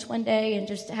at lunch one day and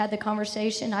just had the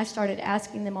conversation. I started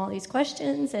asking them all these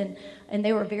questions, and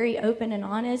they were very open and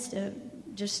honest,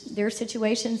 just their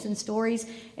situations and stories.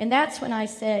 And that's when I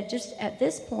said, just at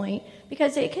this point,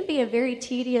 because it can be a very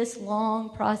tedious,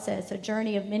 long process, a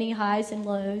journey of many highs and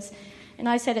lows, and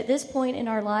I said, at this point in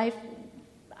our life,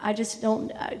 I just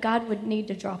don't, God would need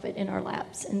to drop it in our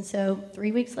laps. And so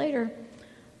 3 weeks later,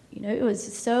 it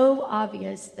was so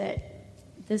obvious that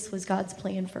this was God's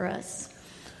plan for us.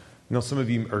 Now, some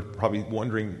of you are probably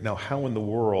wondering, now how in the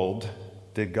world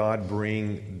did God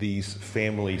bring these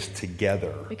families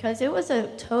together? Because it was a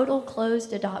total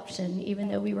closed adoption, even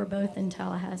though we were both in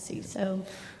Tallahassee. So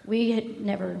we had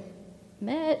never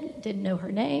met, didn't know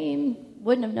her name,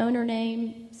 wouldn't have known her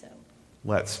name, so.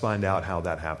 Let's find out how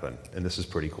that happened, and this is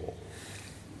pretty cool.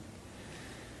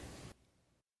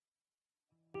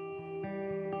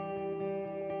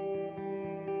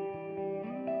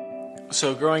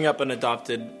 So growing up an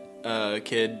adopted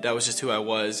kid, that was just who I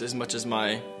was. As much as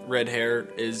my red hair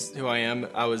is who I am,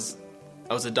 I was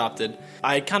I was adopted.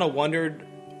 I kind of wondered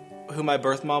who my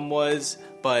birth mom was,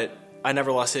 but I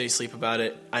never lost any sleep about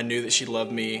it. I knew that she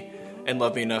loved me and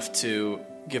loved me enough to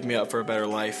give me up for a better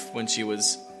life when she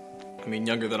was,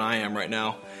 younger than I am right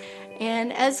now.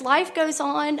 And as life goes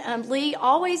on, Lee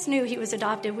always knew he was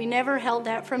adopted. We never held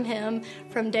that from him.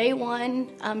 From day one,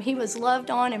 he was loved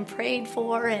on and prayed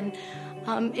for, and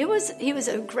he was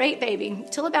a great baby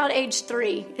till about age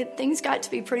 3. Things got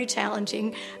to be pretty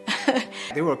challenging.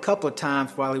 There were a couple of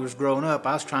times while he was growing up,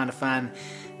 I was trying to find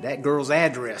that girl's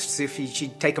address, see if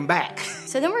she'd take him back.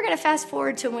 So then we're going to fast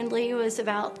forward to when Lee was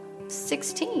about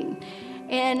 16.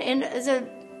 And as a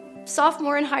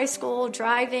sophomore in high school,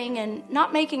 driving and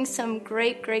not making some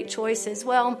great choices.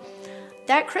 Well,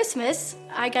 that Christmas,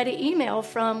 I got an email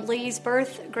from Lee's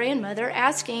birth grandmother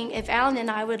asking if Alan and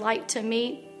I would like to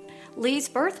meet Lee's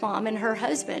birth mom and her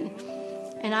husband.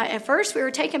 And at first we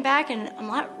were taken back, and I'm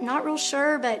not real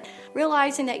sure, but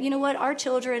realizing that, our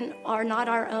children are not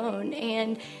our own.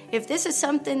 And if this is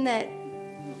something that,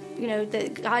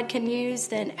 that God can use,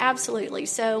 then absolutely.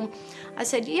 So I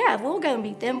said, yeah, we'll go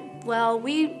meet them. Well,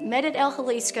 we met at El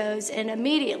Jalisco's, and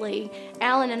immediately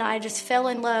Alan and I just fell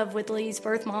in love with Lee's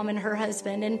birth mom and her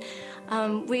husband.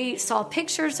 And we saw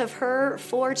pictures of her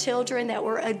 4 children that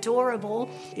were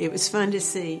adorable. It was fun to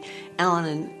see Alan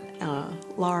and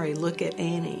Laurie look at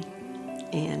Annie,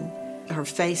 and her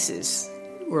faces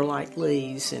were like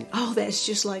Lee's, and that's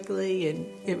just like Lee, and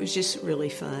it was just really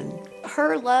fun.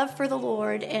 Her love for the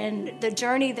Lord and the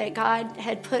journey that God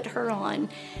had put her on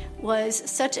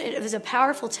was it was a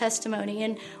powerful testimony.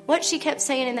 And what she kept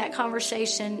saying in that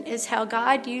conversation is how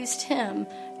God used him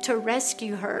to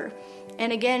rescue her.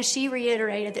 And again, she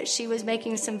reiterated that she was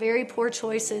making some very poor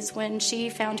choices when she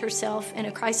found herself in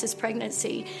a crisis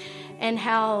pregnancy, and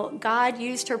how God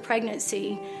used her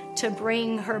pregnancy to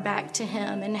bring her back to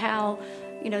him, and how,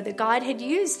 that God had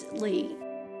used Lee.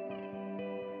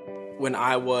 When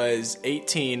I was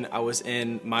 18, I was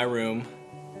in my room,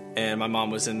 and my mom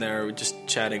was in there just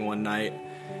chatting one night.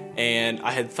 And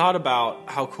I had thought about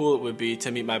how cool it would be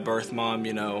to meet my birth mom,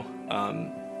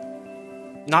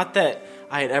 not that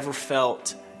I had ever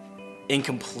felt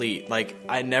incomplete. Like,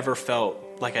 I never felt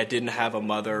like I didn't have a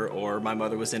mother or my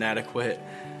mother was inadequate.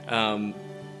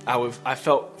 I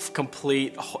felt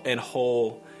complete and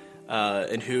whole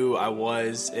in who I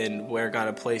was and where God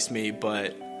had placed me,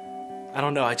 but I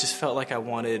don't know, I just felt like I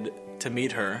wanted to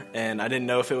meet her, and I didn't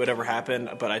know if it would ever happen,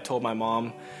 but I told my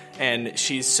mom, and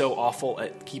she's so awful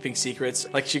at keeping secrets,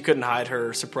 like she couldn't hide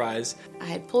her surprise. I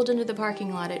had pulled into the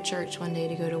parking lot at church one day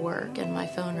to go to work, and my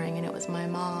phone rang, and it was my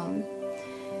mom.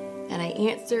 And I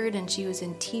answered, and she was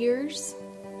in tears,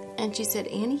 and she said,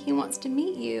 "Annie, he wants to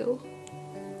meet you."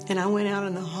 And I went out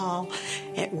in the hall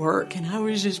at work, and I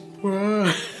was just,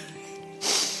 whoa.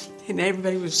 And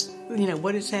everybody was,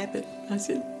 what has happened? I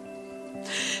said,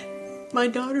 my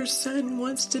daughter's son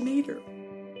wants to meet her.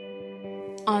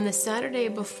 On the Saturday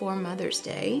before Mother's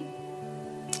Day,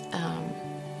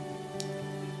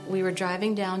 we were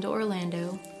driving down to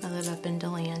Orlando. I live up in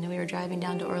DeLand, and we were driving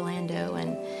down to Orlando,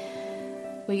 and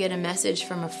we get a message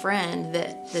from a friend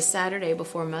that the Saturday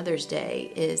before Mother's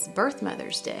Day is Birth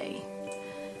Mother's Day.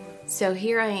 So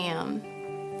here I am,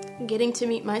 getting to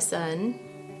meet my son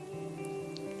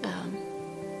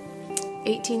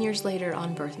 18 years later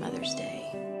on Birth Mother's Day.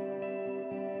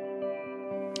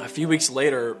 A few weeks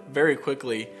later, very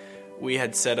quickly, we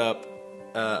had set up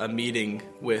a meeting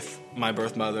with my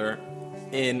birth mother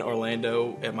in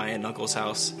Orlando at my aunt and uncle's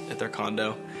house at their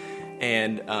condo.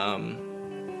 And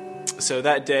so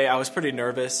that day I was pretty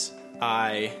nervous.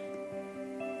 I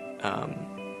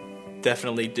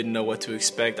definitely didn't know what to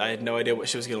expect. I had no idea what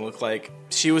she was going to look like.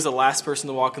 She was the last person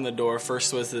to walk in the door.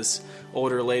 First was this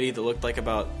older lady that looked like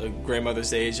about a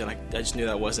grandmother's age, and I just knew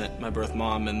that wasn't my birth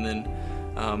mom. And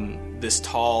then this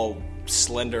tall,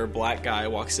 slender black guy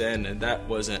walks in, and that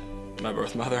wasn't my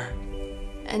birth mother.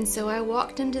 And so I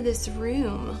walked into this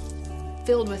room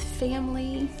filled with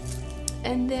family,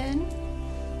 and then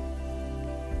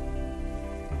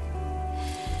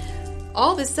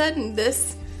all of a sudden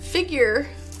this figure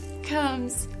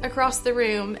comes across the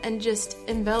room and just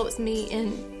envelops me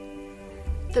in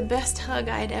the best hug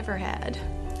I had ever had.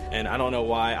 And I don't know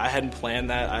why. I hadn't planned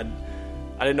that. I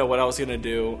didn't know what I was going to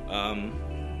do,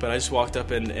 but I just walked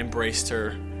up and embraced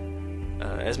her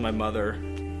as my mother.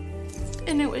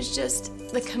 And it was just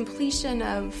the completion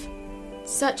of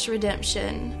such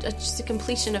redemption, just the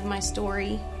completion of my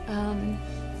story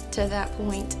to that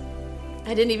point.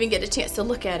 I didn't even get a chance to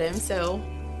look at him, so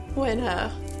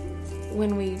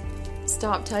when we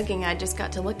stopped hugging, I just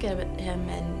got to look at him,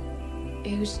 and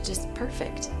it was just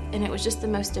perfect. And it was just the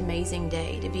most amazing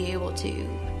day to be able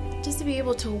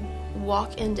to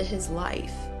walk into his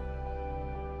life.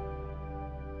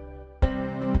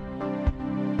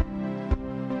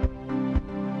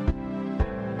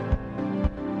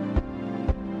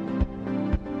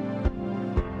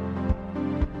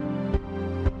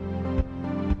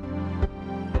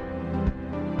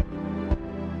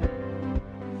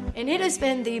 And it has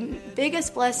been the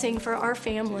biggest blessing for our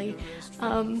family.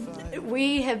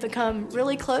 We have become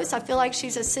really close. I feel like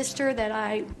she's a sister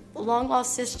a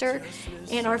long-lost sister,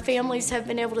 and our families have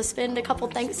been able to spend a couple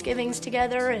Thanksgivings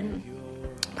together and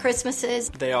Christmases.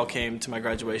 They all came to my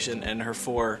graduation, and her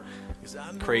 4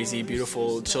 crazy,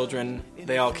 beautiful children,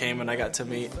 they all came, and I got to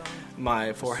meet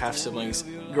my 4 half-siblings.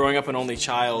 Growing up an only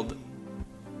child,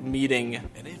 meeting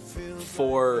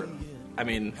 4,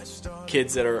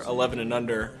 kids that are 11 and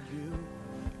under,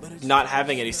 not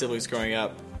having any siblings growing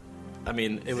up, I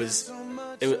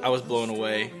was blown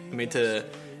away.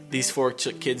 These 4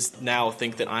 kids now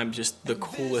think that I'm just the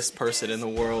coolest person in the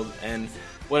world, and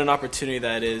what an opportunity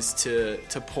that is to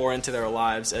pour into their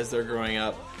lives as they're growing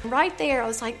up. Right there, I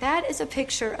was like, that is a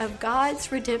picture of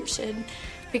God's redemption,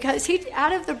 because he,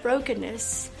 out of the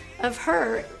brokenness of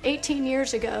her 18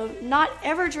 years ago, not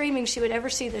ever dreaming she would ever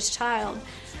see this child,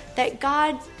 that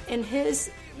God in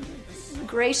his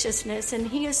graciousness, and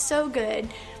he is so good,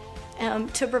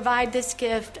 to provide this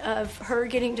gift of her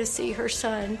getting to see her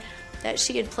son that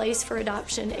she had placed for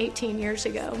adoption 18 years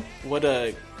ago. What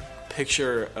a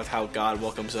picture of how God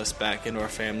welcomes us back into our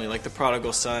family. Like the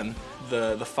prodigal son,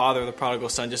 the father of the prodigal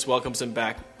son just welcomes him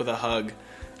back with a hug,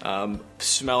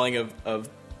 smelling of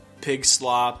pig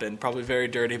slop and probably very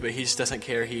dirty, but he just doesn't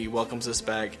care. He welcomes us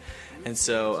back. And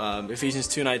so Ephesians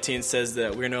 2:19 says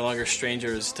that we're no longer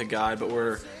strangers to God, but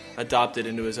we're adopted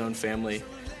into his own family.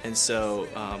 And so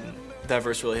that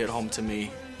verse really hit home to me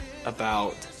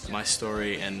about my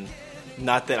story, and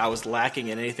not that I was lacking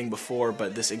in anything before,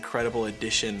 but this incredible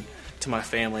addition to my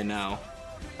family now.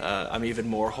 I'm even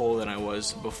more whole than I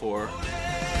was before.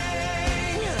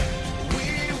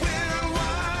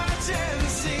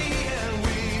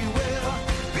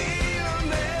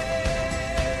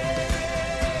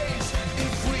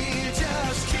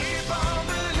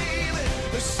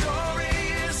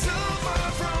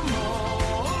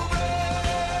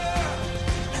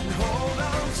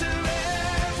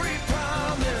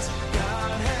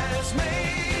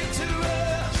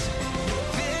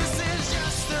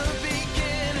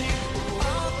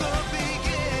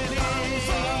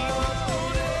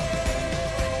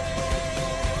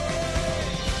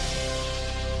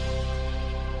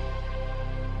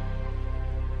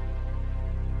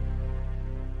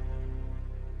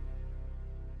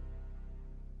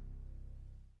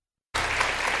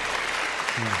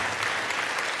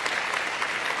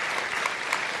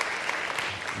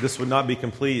 This would not be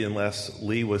complete unless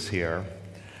Lee was here.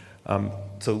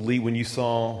 So Lee, when you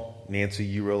saw Nancy,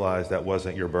 you realized that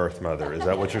wasn't your birth mother. Is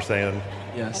that what you're saying?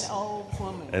 Yes. An old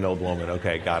woman. An old woman.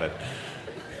 Okay, got it.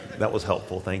 That was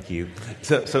helpful. Thank you.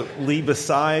 So Lee,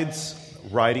 besides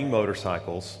riding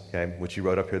motorcycles, okay, which you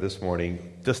wrote up here this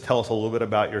morning, just tell us a little bit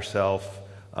about yourself.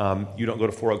 You don't go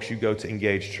to Four Oaks, you go to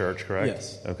Engage Church, correct?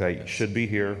 Yes. Okay, you should be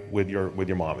here with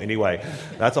your mom. Anyway,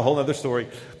 that's a whole other story.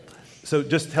 So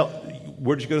just tell,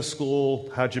 where did you go to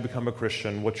school? How did you become a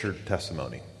Christian? What's your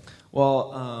testimony?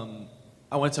 Well,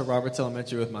 I went to Roberts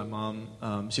Elementary with my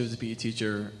mom. She was a PE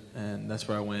teacher, and that's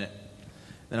where I went.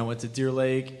 Then I went to Deer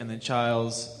Lake and then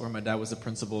Childs, where my dad was the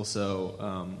principal.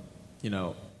 So,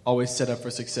 always set up for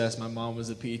success. My mom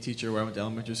was a PE teacher where I went to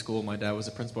elementary school. My dad was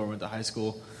a principal where I went to high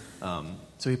school.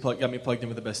 So he got me plugged in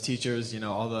with the best teachers.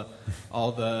 All the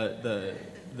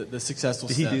successful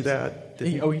Did steps. he do that?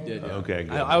 He did. Yeah. Okay,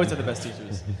 good. I always had the best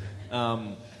teachers.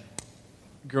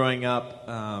 Growing up,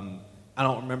 I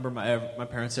don't remember my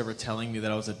parents ever telling me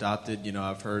that I was adopted.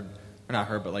 I've heard, or not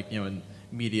heard, but in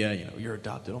media, you're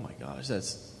adopted. Oh my gosh,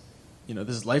 that's,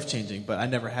 this is life changing. But I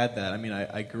never had that. I mean,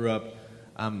 I grew up.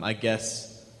 I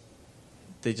guess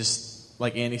they just,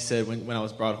 like Annie said, when I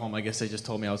was brought home, I guess they just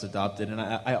told me I was adopted, and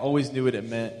I always knew what it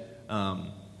meant.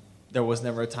 There was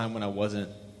never a time when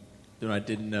I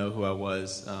didn't know who I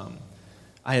was.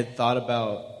 I had thought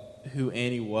about who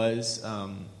Annie was.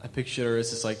 I pictured her as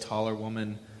this taller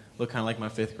woman, looked kind of like my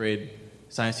 5th grade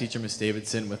science teacher, Miss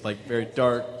Davidson, with very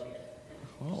dark.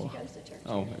 Oh, She goes to church.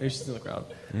 Oh, maybe she's in the crowd.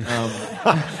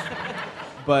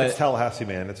 But It's Tallahassee,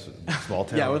 man. It's a small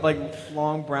town. yeah, with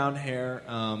long brown hair.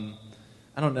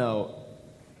 I don't know.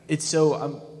 It's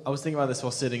so. I was thinking about this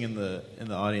while sitting in the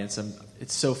audience.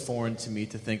 It's so foreign to me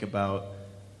to think about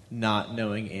not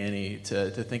knowing Annie. To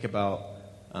think about.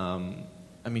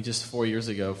 Just 4 years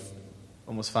ago,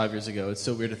 almost 5 years ago. It's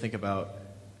so weird to think about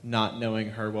not knowing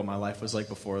her, what my life was like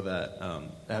before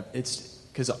that.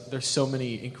 because there's so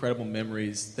many incredible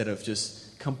memories that have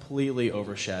just completely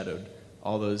overshadowed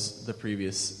all the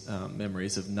previous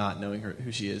memories of not knowing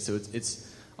who she is. So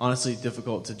it's honestly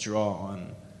difficult to draw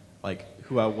on like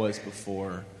who I was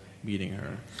before meeting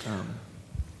her.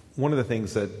 One of the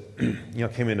things that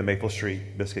came into Maple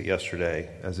Street Biscuit yesterday,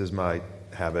 as is my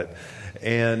habit,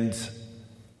 and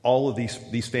all of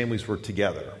these families were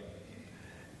together,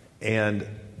 and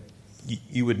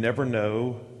you would never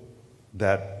know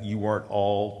that you weren't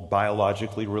all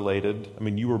biologically related. I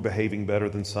mean, you were behaving better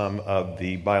than some of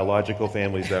the biological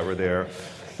families that were there,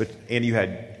 and you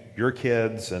had your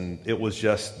kids, and it was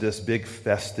just this big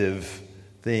festive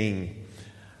thing.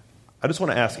 I just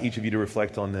want to ask each of you to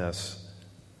reflect on this.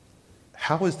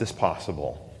 How is this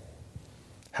possible?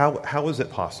 How is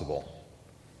it possible?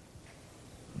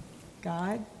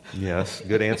 God. Yes,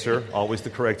 good answer. Always the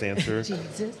correct answer.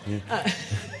 Jesus. Yeah.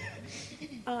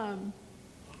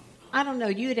 I don't know.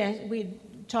 We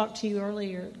had talked to you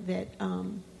earlier that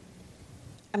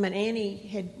Annie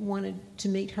had wanted to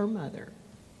meet her mother,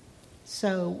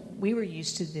 so we were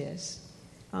used to this.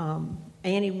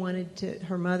 Annie wanted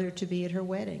her mother to be at her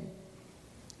wedding,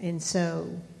 and so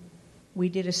we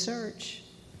did a search,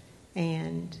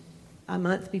 and a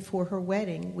month before her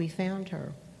wedding, we found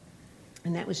her,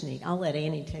 and that was neat. I'll let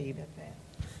Annie tell you about that.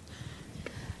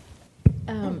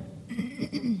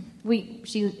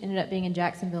 She ended up being in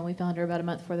Jacksonville. We found her about a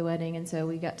month before the wedding, and so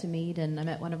we got to meet, and I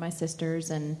met one of my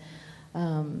sisters, and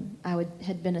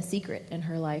had been a secret in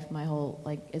her life my whole,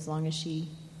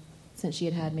 since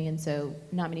she had me, and so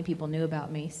not many people knew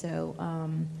about me. So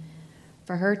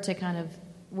for her to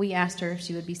we asked her if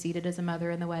she would be seated as a mother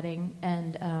in the wedding,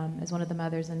 and as one of the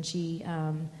mothers, and she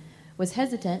was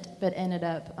hesitant, but ended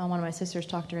up, one of my sisters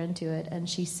talked her into it, and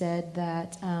she said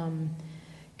that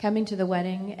coming to the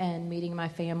wedding and meeting my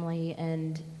family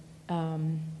and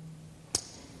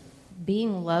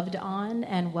being loved on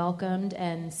and welcomed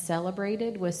and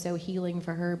celebrated was so healing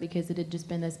for her, because it had just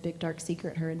been this big dark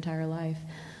secret her entire life.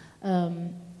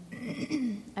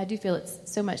 I do feel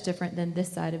it's so much different than this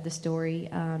side of the story,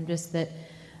 just that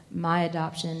my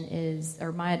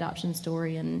adoption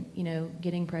story and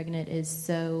getting pregnant is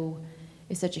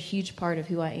such a huge part of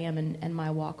who I am and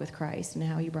my walk with Christ and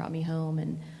how He brought me home,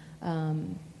 and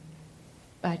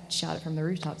I shout it from the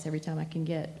rooftops every time I can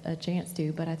get a chance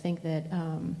to. But I think that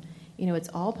it's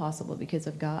all possible because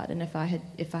of God. And if I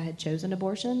had chosen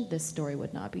abortion, this story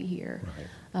would not be here. Right.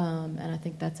 And I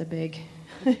think that's a big,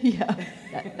 yeah.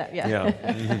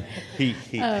 Mm-hmm.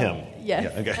 Him.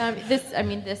 Yes. Yeah,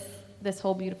 okay. This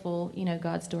whole beautiful,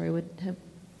 God story would have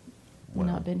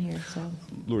not been here. So,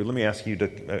 Lori, let me ask you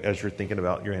as you're thinking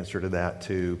about your answer to that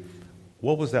too,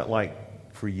 what was that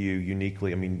like for you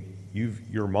uniquely? I mean,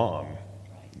 your mom,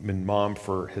 been mom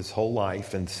for his whole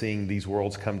life, and seeing these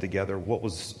worlds come together.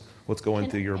 What's going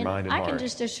through your mind and heart? I can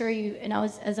just assure you, and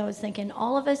as I was thinking,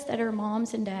 all of us that are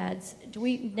moms and dads,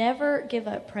 we never give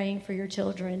up praying for your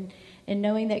children and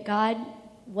knowing that God,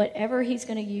 whatever He's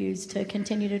going to use to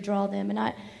continue to draw them. And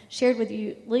I shared with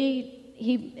you, Lee,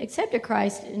 he accepted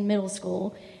Christ in middle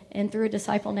school and through a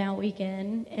Disciple Now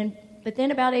weekend, but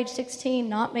then about age 16,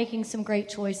 not making some great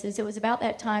choices. It was about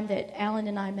that time that Alan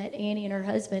and I met Annie and her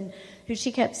husband, who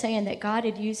she kept saying that God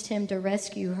had used him to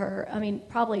rescue her. I mean,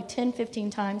 probably 10,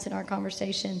 15 times in our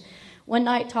conversation. One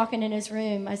night, talking in his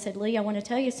room, I said, Lee, I want to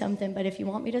tell you something, but if you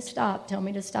want me to stop, tell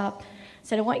me to stop. I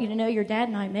said, I want you to know your dad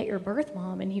and I met your birth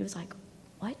mom. And he was like,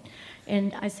 what?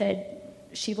 And I said,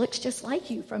 she looks just like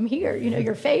you from here,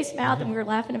 your face, mouth, and we were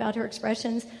laughing about her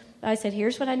expressions. But I said,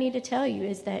 here's what I need to tell you,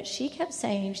 is that she kept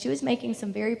saying, she was making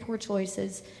some very poor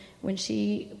choices when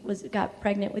she got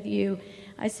pregnant with you.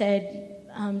 I said,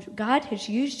 God has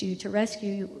used you to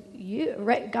rescue you.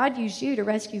 God used you to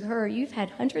rescue her. You've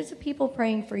had hundreds of people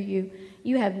praying for you.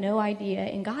 You have no idea.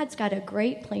 And God's got a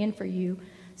great plan for you.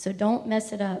 So don't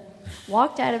mess it up.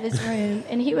 Walked out of his room,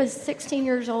 and he was 16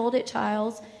 years old at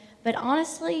Child's. But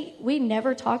honestly, we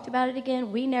never talked about it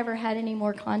again. We never had any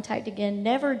more contact again.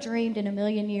 Never dreamed in a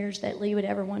million years that Lee would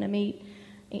ever want to meet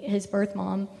his birth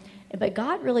mom. But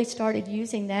God really started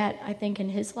using that, I think, in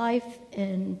his life.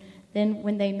 And then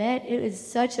when they met, it was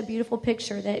such a beautiful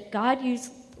picture that God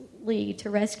used Lee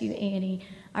to rescue Annie.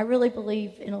 I really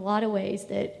believe in a lot of ways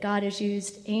that God has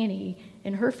used Annie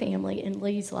and her family in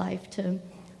Lee's life to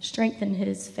strengthen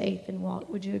his faith and walk.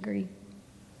 Would you agree?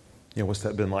 Yeah, what's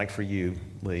that been like for you,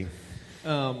 Lee?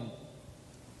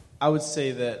 I would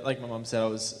say that, like my mom said, I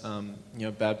was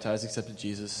baptized, accepted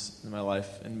Jesus in my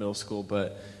life in middle school,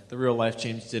 but the real life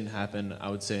change didn't happen. I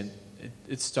would say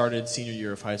it started senior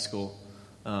year of high school.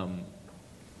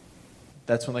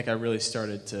 That's when I really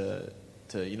started to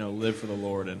live for the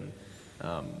Lord, and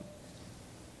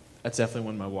that's definitely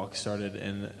when my walk started.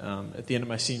 And at the end of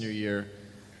my senior year,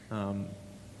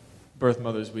 Birth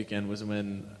Mothers Weekend was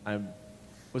when I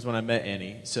met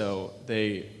Annie. So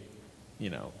they,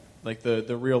 like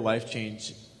the real life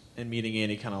change and meeting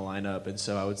Annie kind of line up. And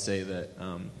so I would say that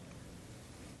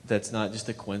that's not just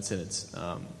a coincidence.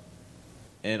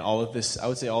 And all of this, I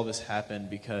would say all this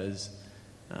happened because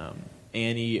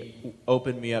Annie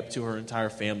opened me up to her entire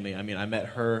family. I mean, I met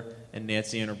her and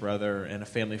Nancy and her brother and a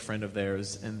family friend of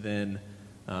theirs. And then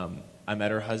I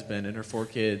met her husband and her 4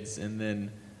 kids. And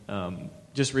then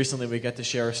just recently we got to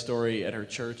share a story at her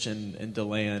church in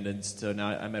DeLand. And so now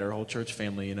I met her whole church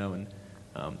family, and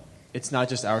it's not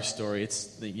just our story.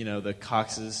 It's the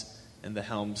Coxes and the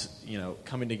Helms,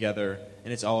 coming together,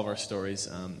 and it's all of our stories,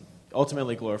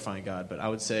 ultimately glorifying God. But I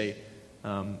would say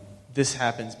this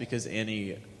happens because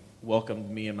Annie welcomed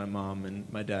me and my mom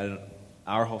and my dad and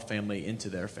our whole family into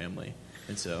their family.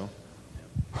 And so,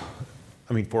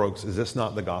 I mean, Four Oaks, is this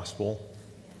not the gospel?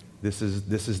 This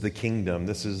is the kingdom.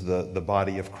 This is the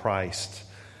body of Christ.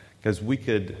 Because we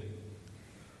could,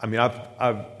 I mean,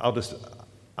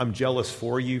 I'm jealous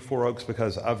for you, Four Oaks,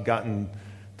 because I've gotten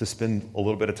to spend a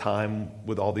little bit of time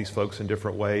with all these folks in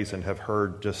different ways and have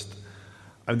heard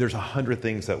there's 100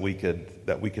 things that we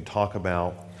could talk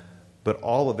about, but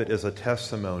all of it is a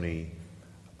testimony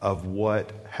of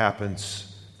what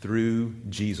happens through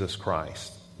Jesus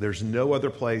Christ. There's no other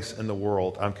place in the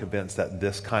world, I'm convinced, that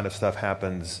this kind of stuff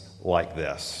happens like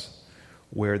this,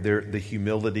 where the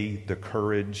humility, the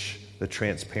courage, the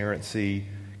transparency.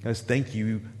 Guys, thank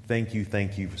you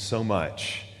so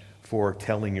much for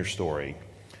telling your story.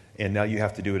 And now you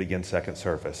have to do it again second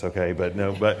service, okay? But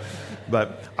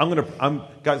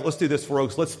guys, let's do this, Four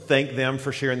Oaks. Let's thank them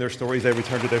for sharing their stories. They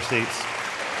return to their seats.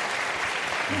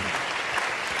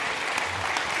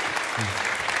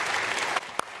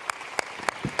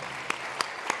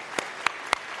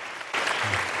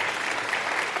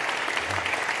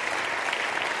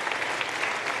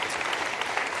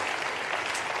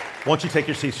 Why don't you take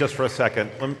your seats just for a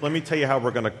second? Let me tell you how we're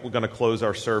going to close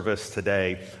our service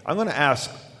today. I'm going to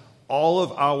ask all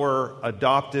of our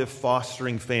adoptive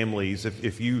fostering families,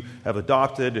 if you have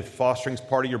adopted, if fostering's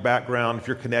part of your background, if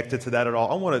you're connected to that at all,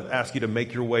 I want to ask you to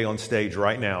make your way on stage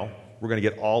right now. We're going to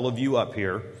get all of you up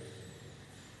here.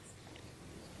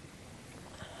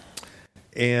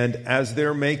 And as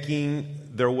they're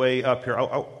making their way up here,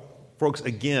 folks,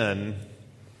 again,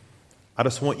 I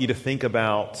just want you to think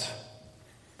about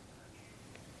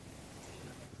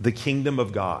the kingdom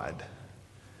of God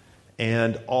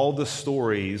and all the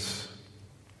stories.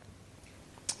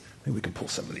 Maybe we can pull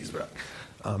some of these back.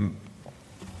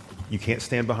 You can't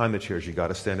stand behind the chairs. You got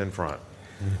to stand in front.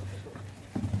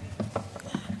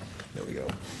 There we go.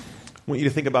 I want you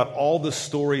to think about all the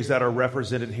stories that are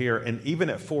represented here. And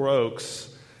even at Four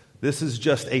Oaks, this is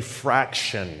just a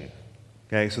fraction.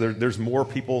 Okay, so there's more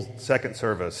people second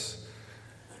service.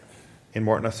 And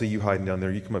Martin, I see you hiding down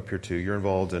there. You come up here too. You're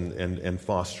involved in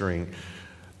fostering.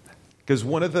 Because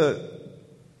one of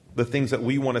the things that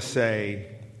we want to say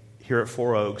here at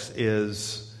Four Oaks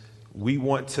is we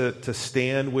want to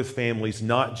stand with families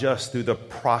not just through the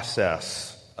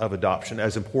process of adoption,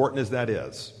 as important as that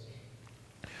is.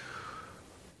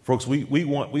 Folks, we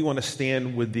want to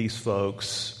stand with these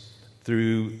folks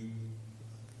through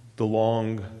the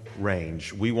long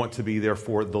range. We want to be there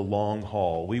for the long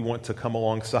haul. We want to come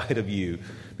alongside of you,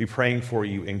 be praying for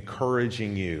you,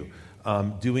 encouraging you,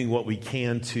 doing what we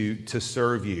can to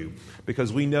serve you.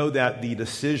 Because we know that the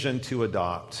decision to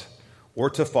adopt or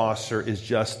to foster is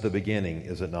just the beginning,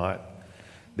 is it not?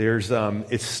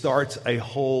 It starts a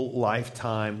whole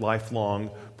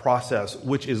lifelong process,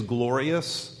 which is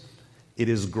glorious. It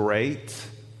is great,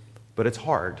 but it's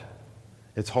hard.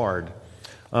 It's hard.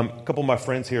 A couple of my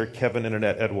friends here, Kevin and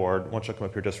Annette Edward, why don't you come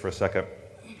up here just for a second?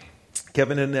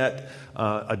 Kevin and Annette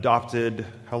adopted,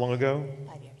 how long ago?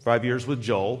 5 years. 5 years with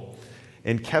Joel.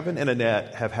 And Kevin and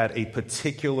Annette have had a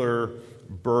particular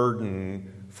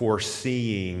burden for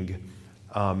seeing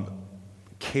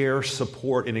care,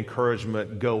 support, and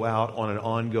encouragement go out on an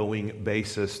ongoing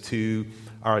basis to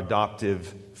our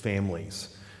adoptive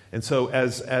families. And so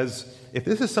if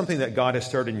this is something that God has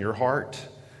started in your heart,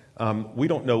 we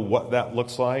don't know what that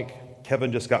looks like.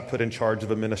 Kevin just got put in charge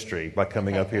of a ministry by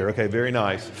coming up here. Okay, very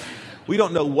nice. We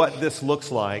don't know what this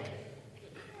looks like,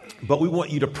 but we want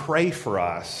you to pray for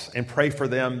us and pray for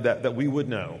them that we would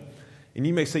know. And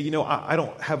you may say, I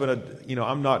don't have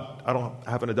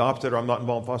an adopted, or I'm not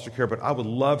involved in foster care, but I would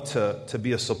love to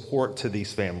be a support to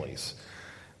these families.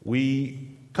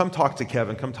 Come talk to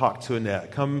Kevin, come talk to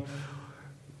Annette.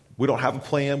 We don't have a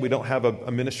plan, we don't have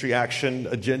a ministry action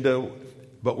agenda,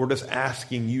 but we're just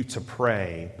asking you to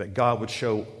pray that God would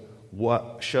show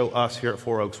show us here at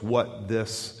Four Oaks what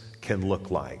this can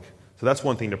look like. So that's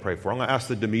one thing to pray for. I'm going to ask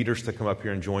the Demeters to come up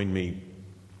here and join me.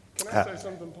 Can I say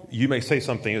something, Paul? You may say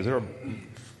something. Is there a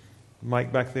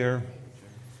mic back there?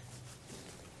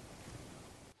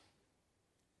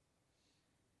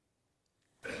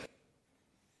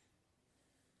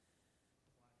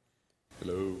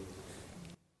 Hello.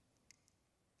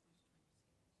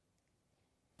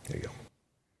 There you go.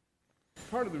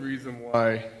 Part of the reason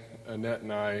why Annette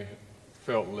and I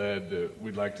felt led that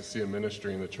we'd like to see a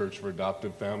ministry in the Church for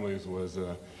Adoptive Families was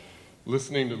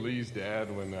listening to Lee's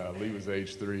dad when Lee was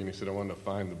age 3, and he said, I wanted to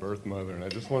find the birth mother, and I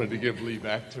just wanted to give Lee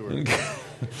back to her.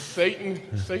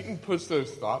 Satan puts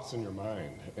those thoughts in your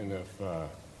mind, and if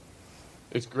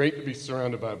it's great to be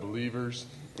surrounded by believers,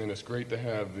 and it's great to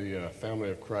have the family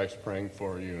of Christ praying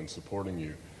for you and supporting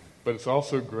you, but it's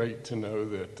also great to know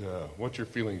that what you're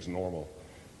feeling is normal,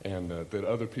 and that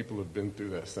other people have been through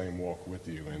that same walk with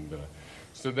you. And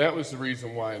so that was the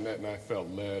reason why Annette and I felt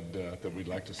led that we'd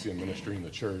like to see a ministry in the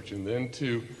church. And then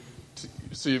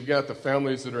so you've got the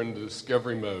families that are in the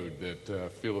discovery mode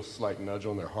that feel a slight nudge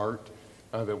on their heart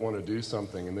that want to do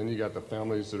something. And then you got the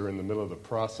families that are in the middle of the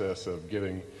process of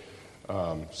getting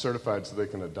certified so they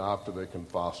can adopt or they can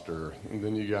foster. And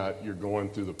then you're going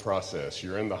through the process.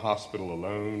 You're in the hospital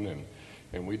alone,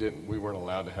 and we weren't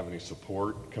allowed to have any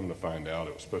support. Come to find out,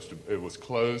 it was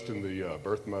closed, and the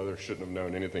birth mother shouldn't have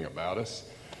known anything about us.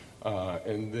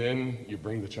 And then you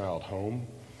bring the child home,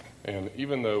 and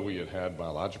even though we had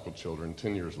biological children,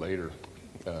 10 years later,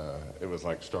 it was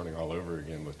like starting all over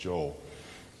again with Joel.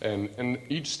 And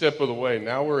each step of the way,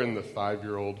 now we're in the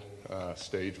 5-year-old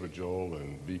stage with Joel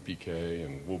and VPK,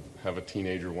 and we'll have a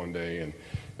teenager one day,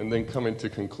 and then coming to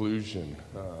conclusion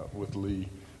with Lee.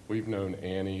 We've known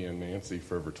Annie and Nancy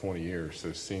for over 20 years,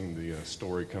 so seeing the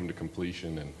story come to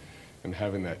completion and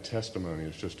having that testimony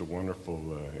is just a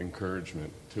wonderful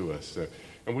encouragement to us.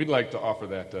 And we'd like to offer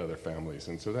that to other families,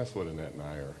 and so that's what Annette and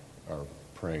I are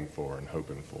praying for and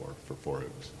hoping for Four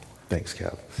Oaks. Thanks,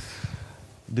 Kev.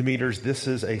 Demeters, this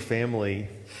is a family.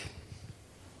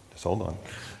 Just hold on.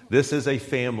 This is a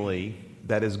family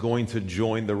that is going to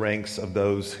join the ranks of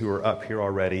those who are up here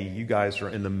already. You guys are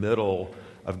in the middle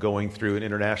of going through an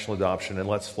international adoption, and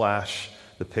let's flash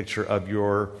the picture of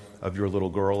your little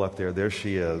girl up there. There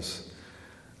she is.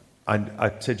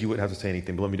 I said you wouldn't have to say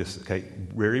anything, but let me just,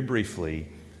 very briefly,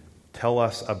 tell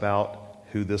us about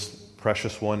who this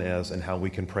precious one is and how we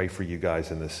can pray for you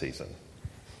guys in this season.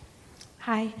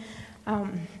 Hi.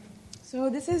 So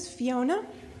this is Fiona,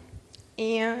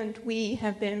 and we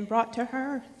have been brought to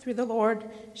her through the Lord.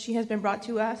 She has been brought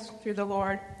to us through the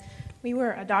Lord. We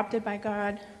were adopted by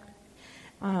God.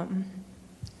 And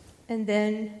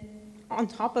then on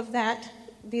top of that,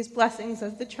 these blessings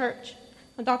of the church,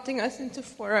 adopting us into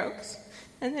Four Oaks,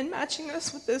 and then matching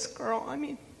us with this girl. I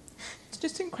mean, it's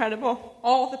just incredible.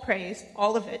 All the praise,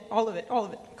 all of it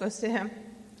goes to him.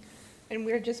 And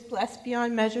we're just blessed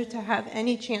beyond measure to have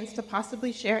any chance to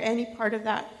possibly share any part of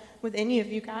that with any of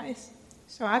you guys.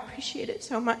 So I appreciate it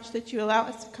so much that you allow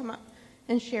us to come up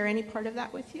and share any part of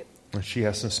that with you. She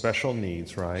has some special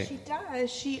needs, right? She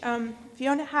does.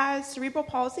 Fiona has cerebral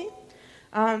palsy,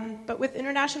 but with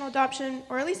international adoption,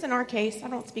 or at least in our case, I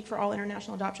don't speak for all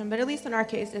international adoption, but at least in our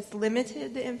case, it's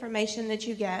limited, the information that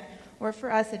you get, or for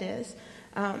us it is.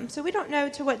 So we don't know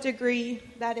to what degree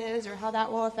that is or how that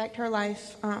will affect her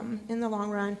life in the long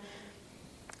run.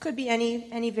 Could be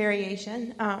any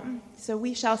variation. So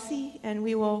we shall see, and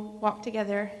we will walk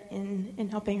together in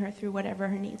helping her through whatever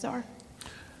her needs are.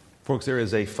 Folks, there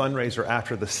is a fundraiser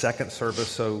after the second service,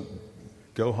 so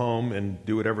go home and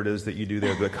do whatever it is that you do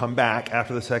there. But come back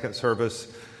after the second service.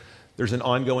 There's an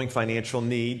ongoing financial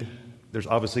need. There's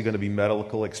obviously going to be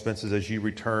medical expenses as you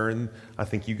return. I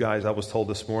think you guys, I was told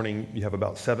this morning, you have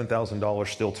about $7,000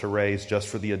 still to raise just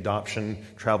for the adoption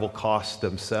travel costs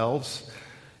themselves.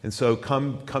 And so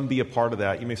come be a part of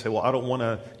that. You may say, well, I don't want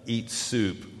to eat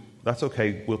soup. That's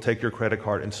okay. We'll take your credit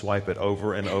card and swipe it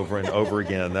over and over and over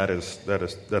again. That is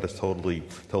totally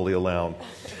allowed.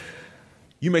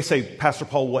 You may say, Pastor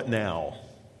Paul, what now?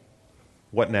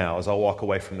 What now as I walk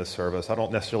away from this service? I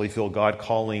don't necessarily feel God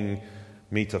calling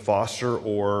me to foster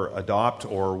or adopt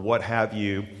or what have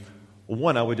you.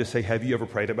 One, I would just say, have you ever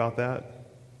prayed about that?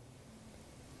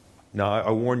 Now, I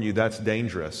warn you, that's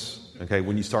dangerous, okay,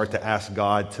 when you start to ask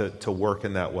God to work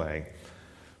in that way.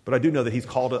 But I do know that He's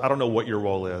called us. I don't know what your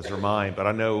role is or mine, but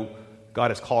I know God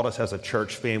has called us as a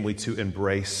church family to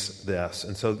embrace this.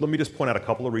 And so let me just point out a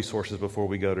couple of resources before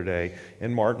we go today.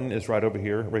 Ann Martin is right over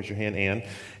here. Raise your hand, Ann.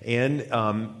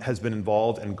 Ann has been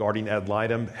involved in guardian ad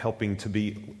litem, helping to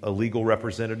be a legal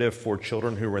representative for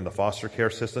children who are in the foster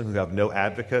care system, who have no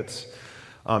advocates.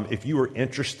 If you are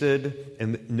interested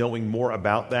in knowing more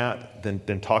about that,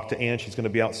 then talk to Ann. She's going to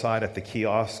be outside at the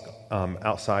kiosk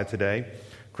outside today.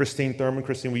 Christine Thurman.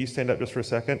 Christine, will you stand up just for a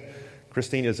second?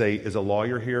 Christine is a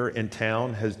lawyer here in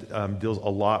town, deals a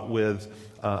lot with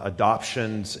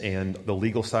adoptions and the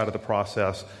legal side of the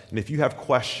process. And if you have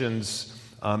questions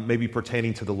maybe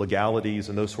pertaining to the legalities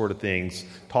and those sort of things,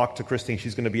 talk to Christine.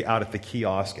 She's going to be out at the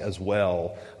kiosk as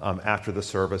well after the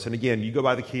service. And again, you go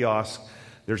by the kiosk,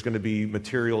 there's going to be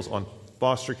materials on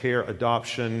foster care,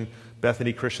 adoption,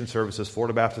 Bethany Christian Services,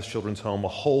 Florida Baptist Children's Home, a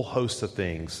whole host of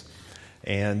things.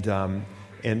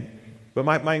 But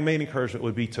my main encouragement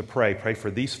would be to pray. Pray for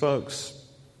these folks.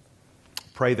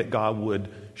 Pray that God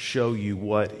would show you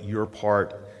what your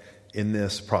part in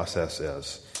this process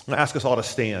is. I'm going to ask us all to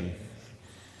stand.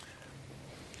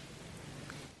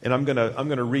 And I'm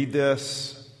going to read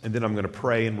this, and then I'm going to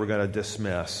pray, and we're going to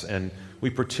dismiss. And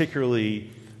we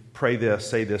particularly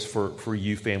say this for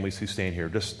you families who stand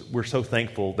here. We're so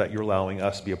thankful that you're allowing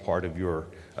us to be a part of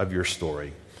your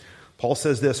story. Paul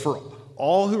says this, "For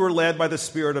all who are led by the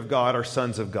Spirit of God are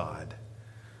sons of God.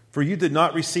 For you did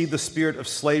not receive the spirit of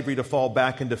slavery to fall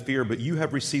back into fear, but you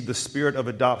have received the spirit of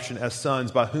adoption as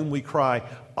sons, by whom we cry,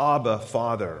 Abba,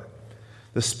 Father.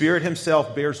 The Spirit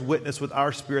himself bears witness with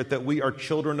our spirit that we are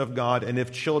children of God, and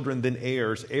if children, then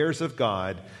heirs, heirs of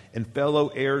God, and fellow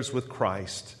heirs with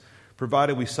Christ,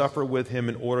 provided we suffer with him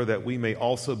in order that we may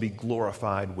also be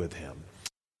glorified with him."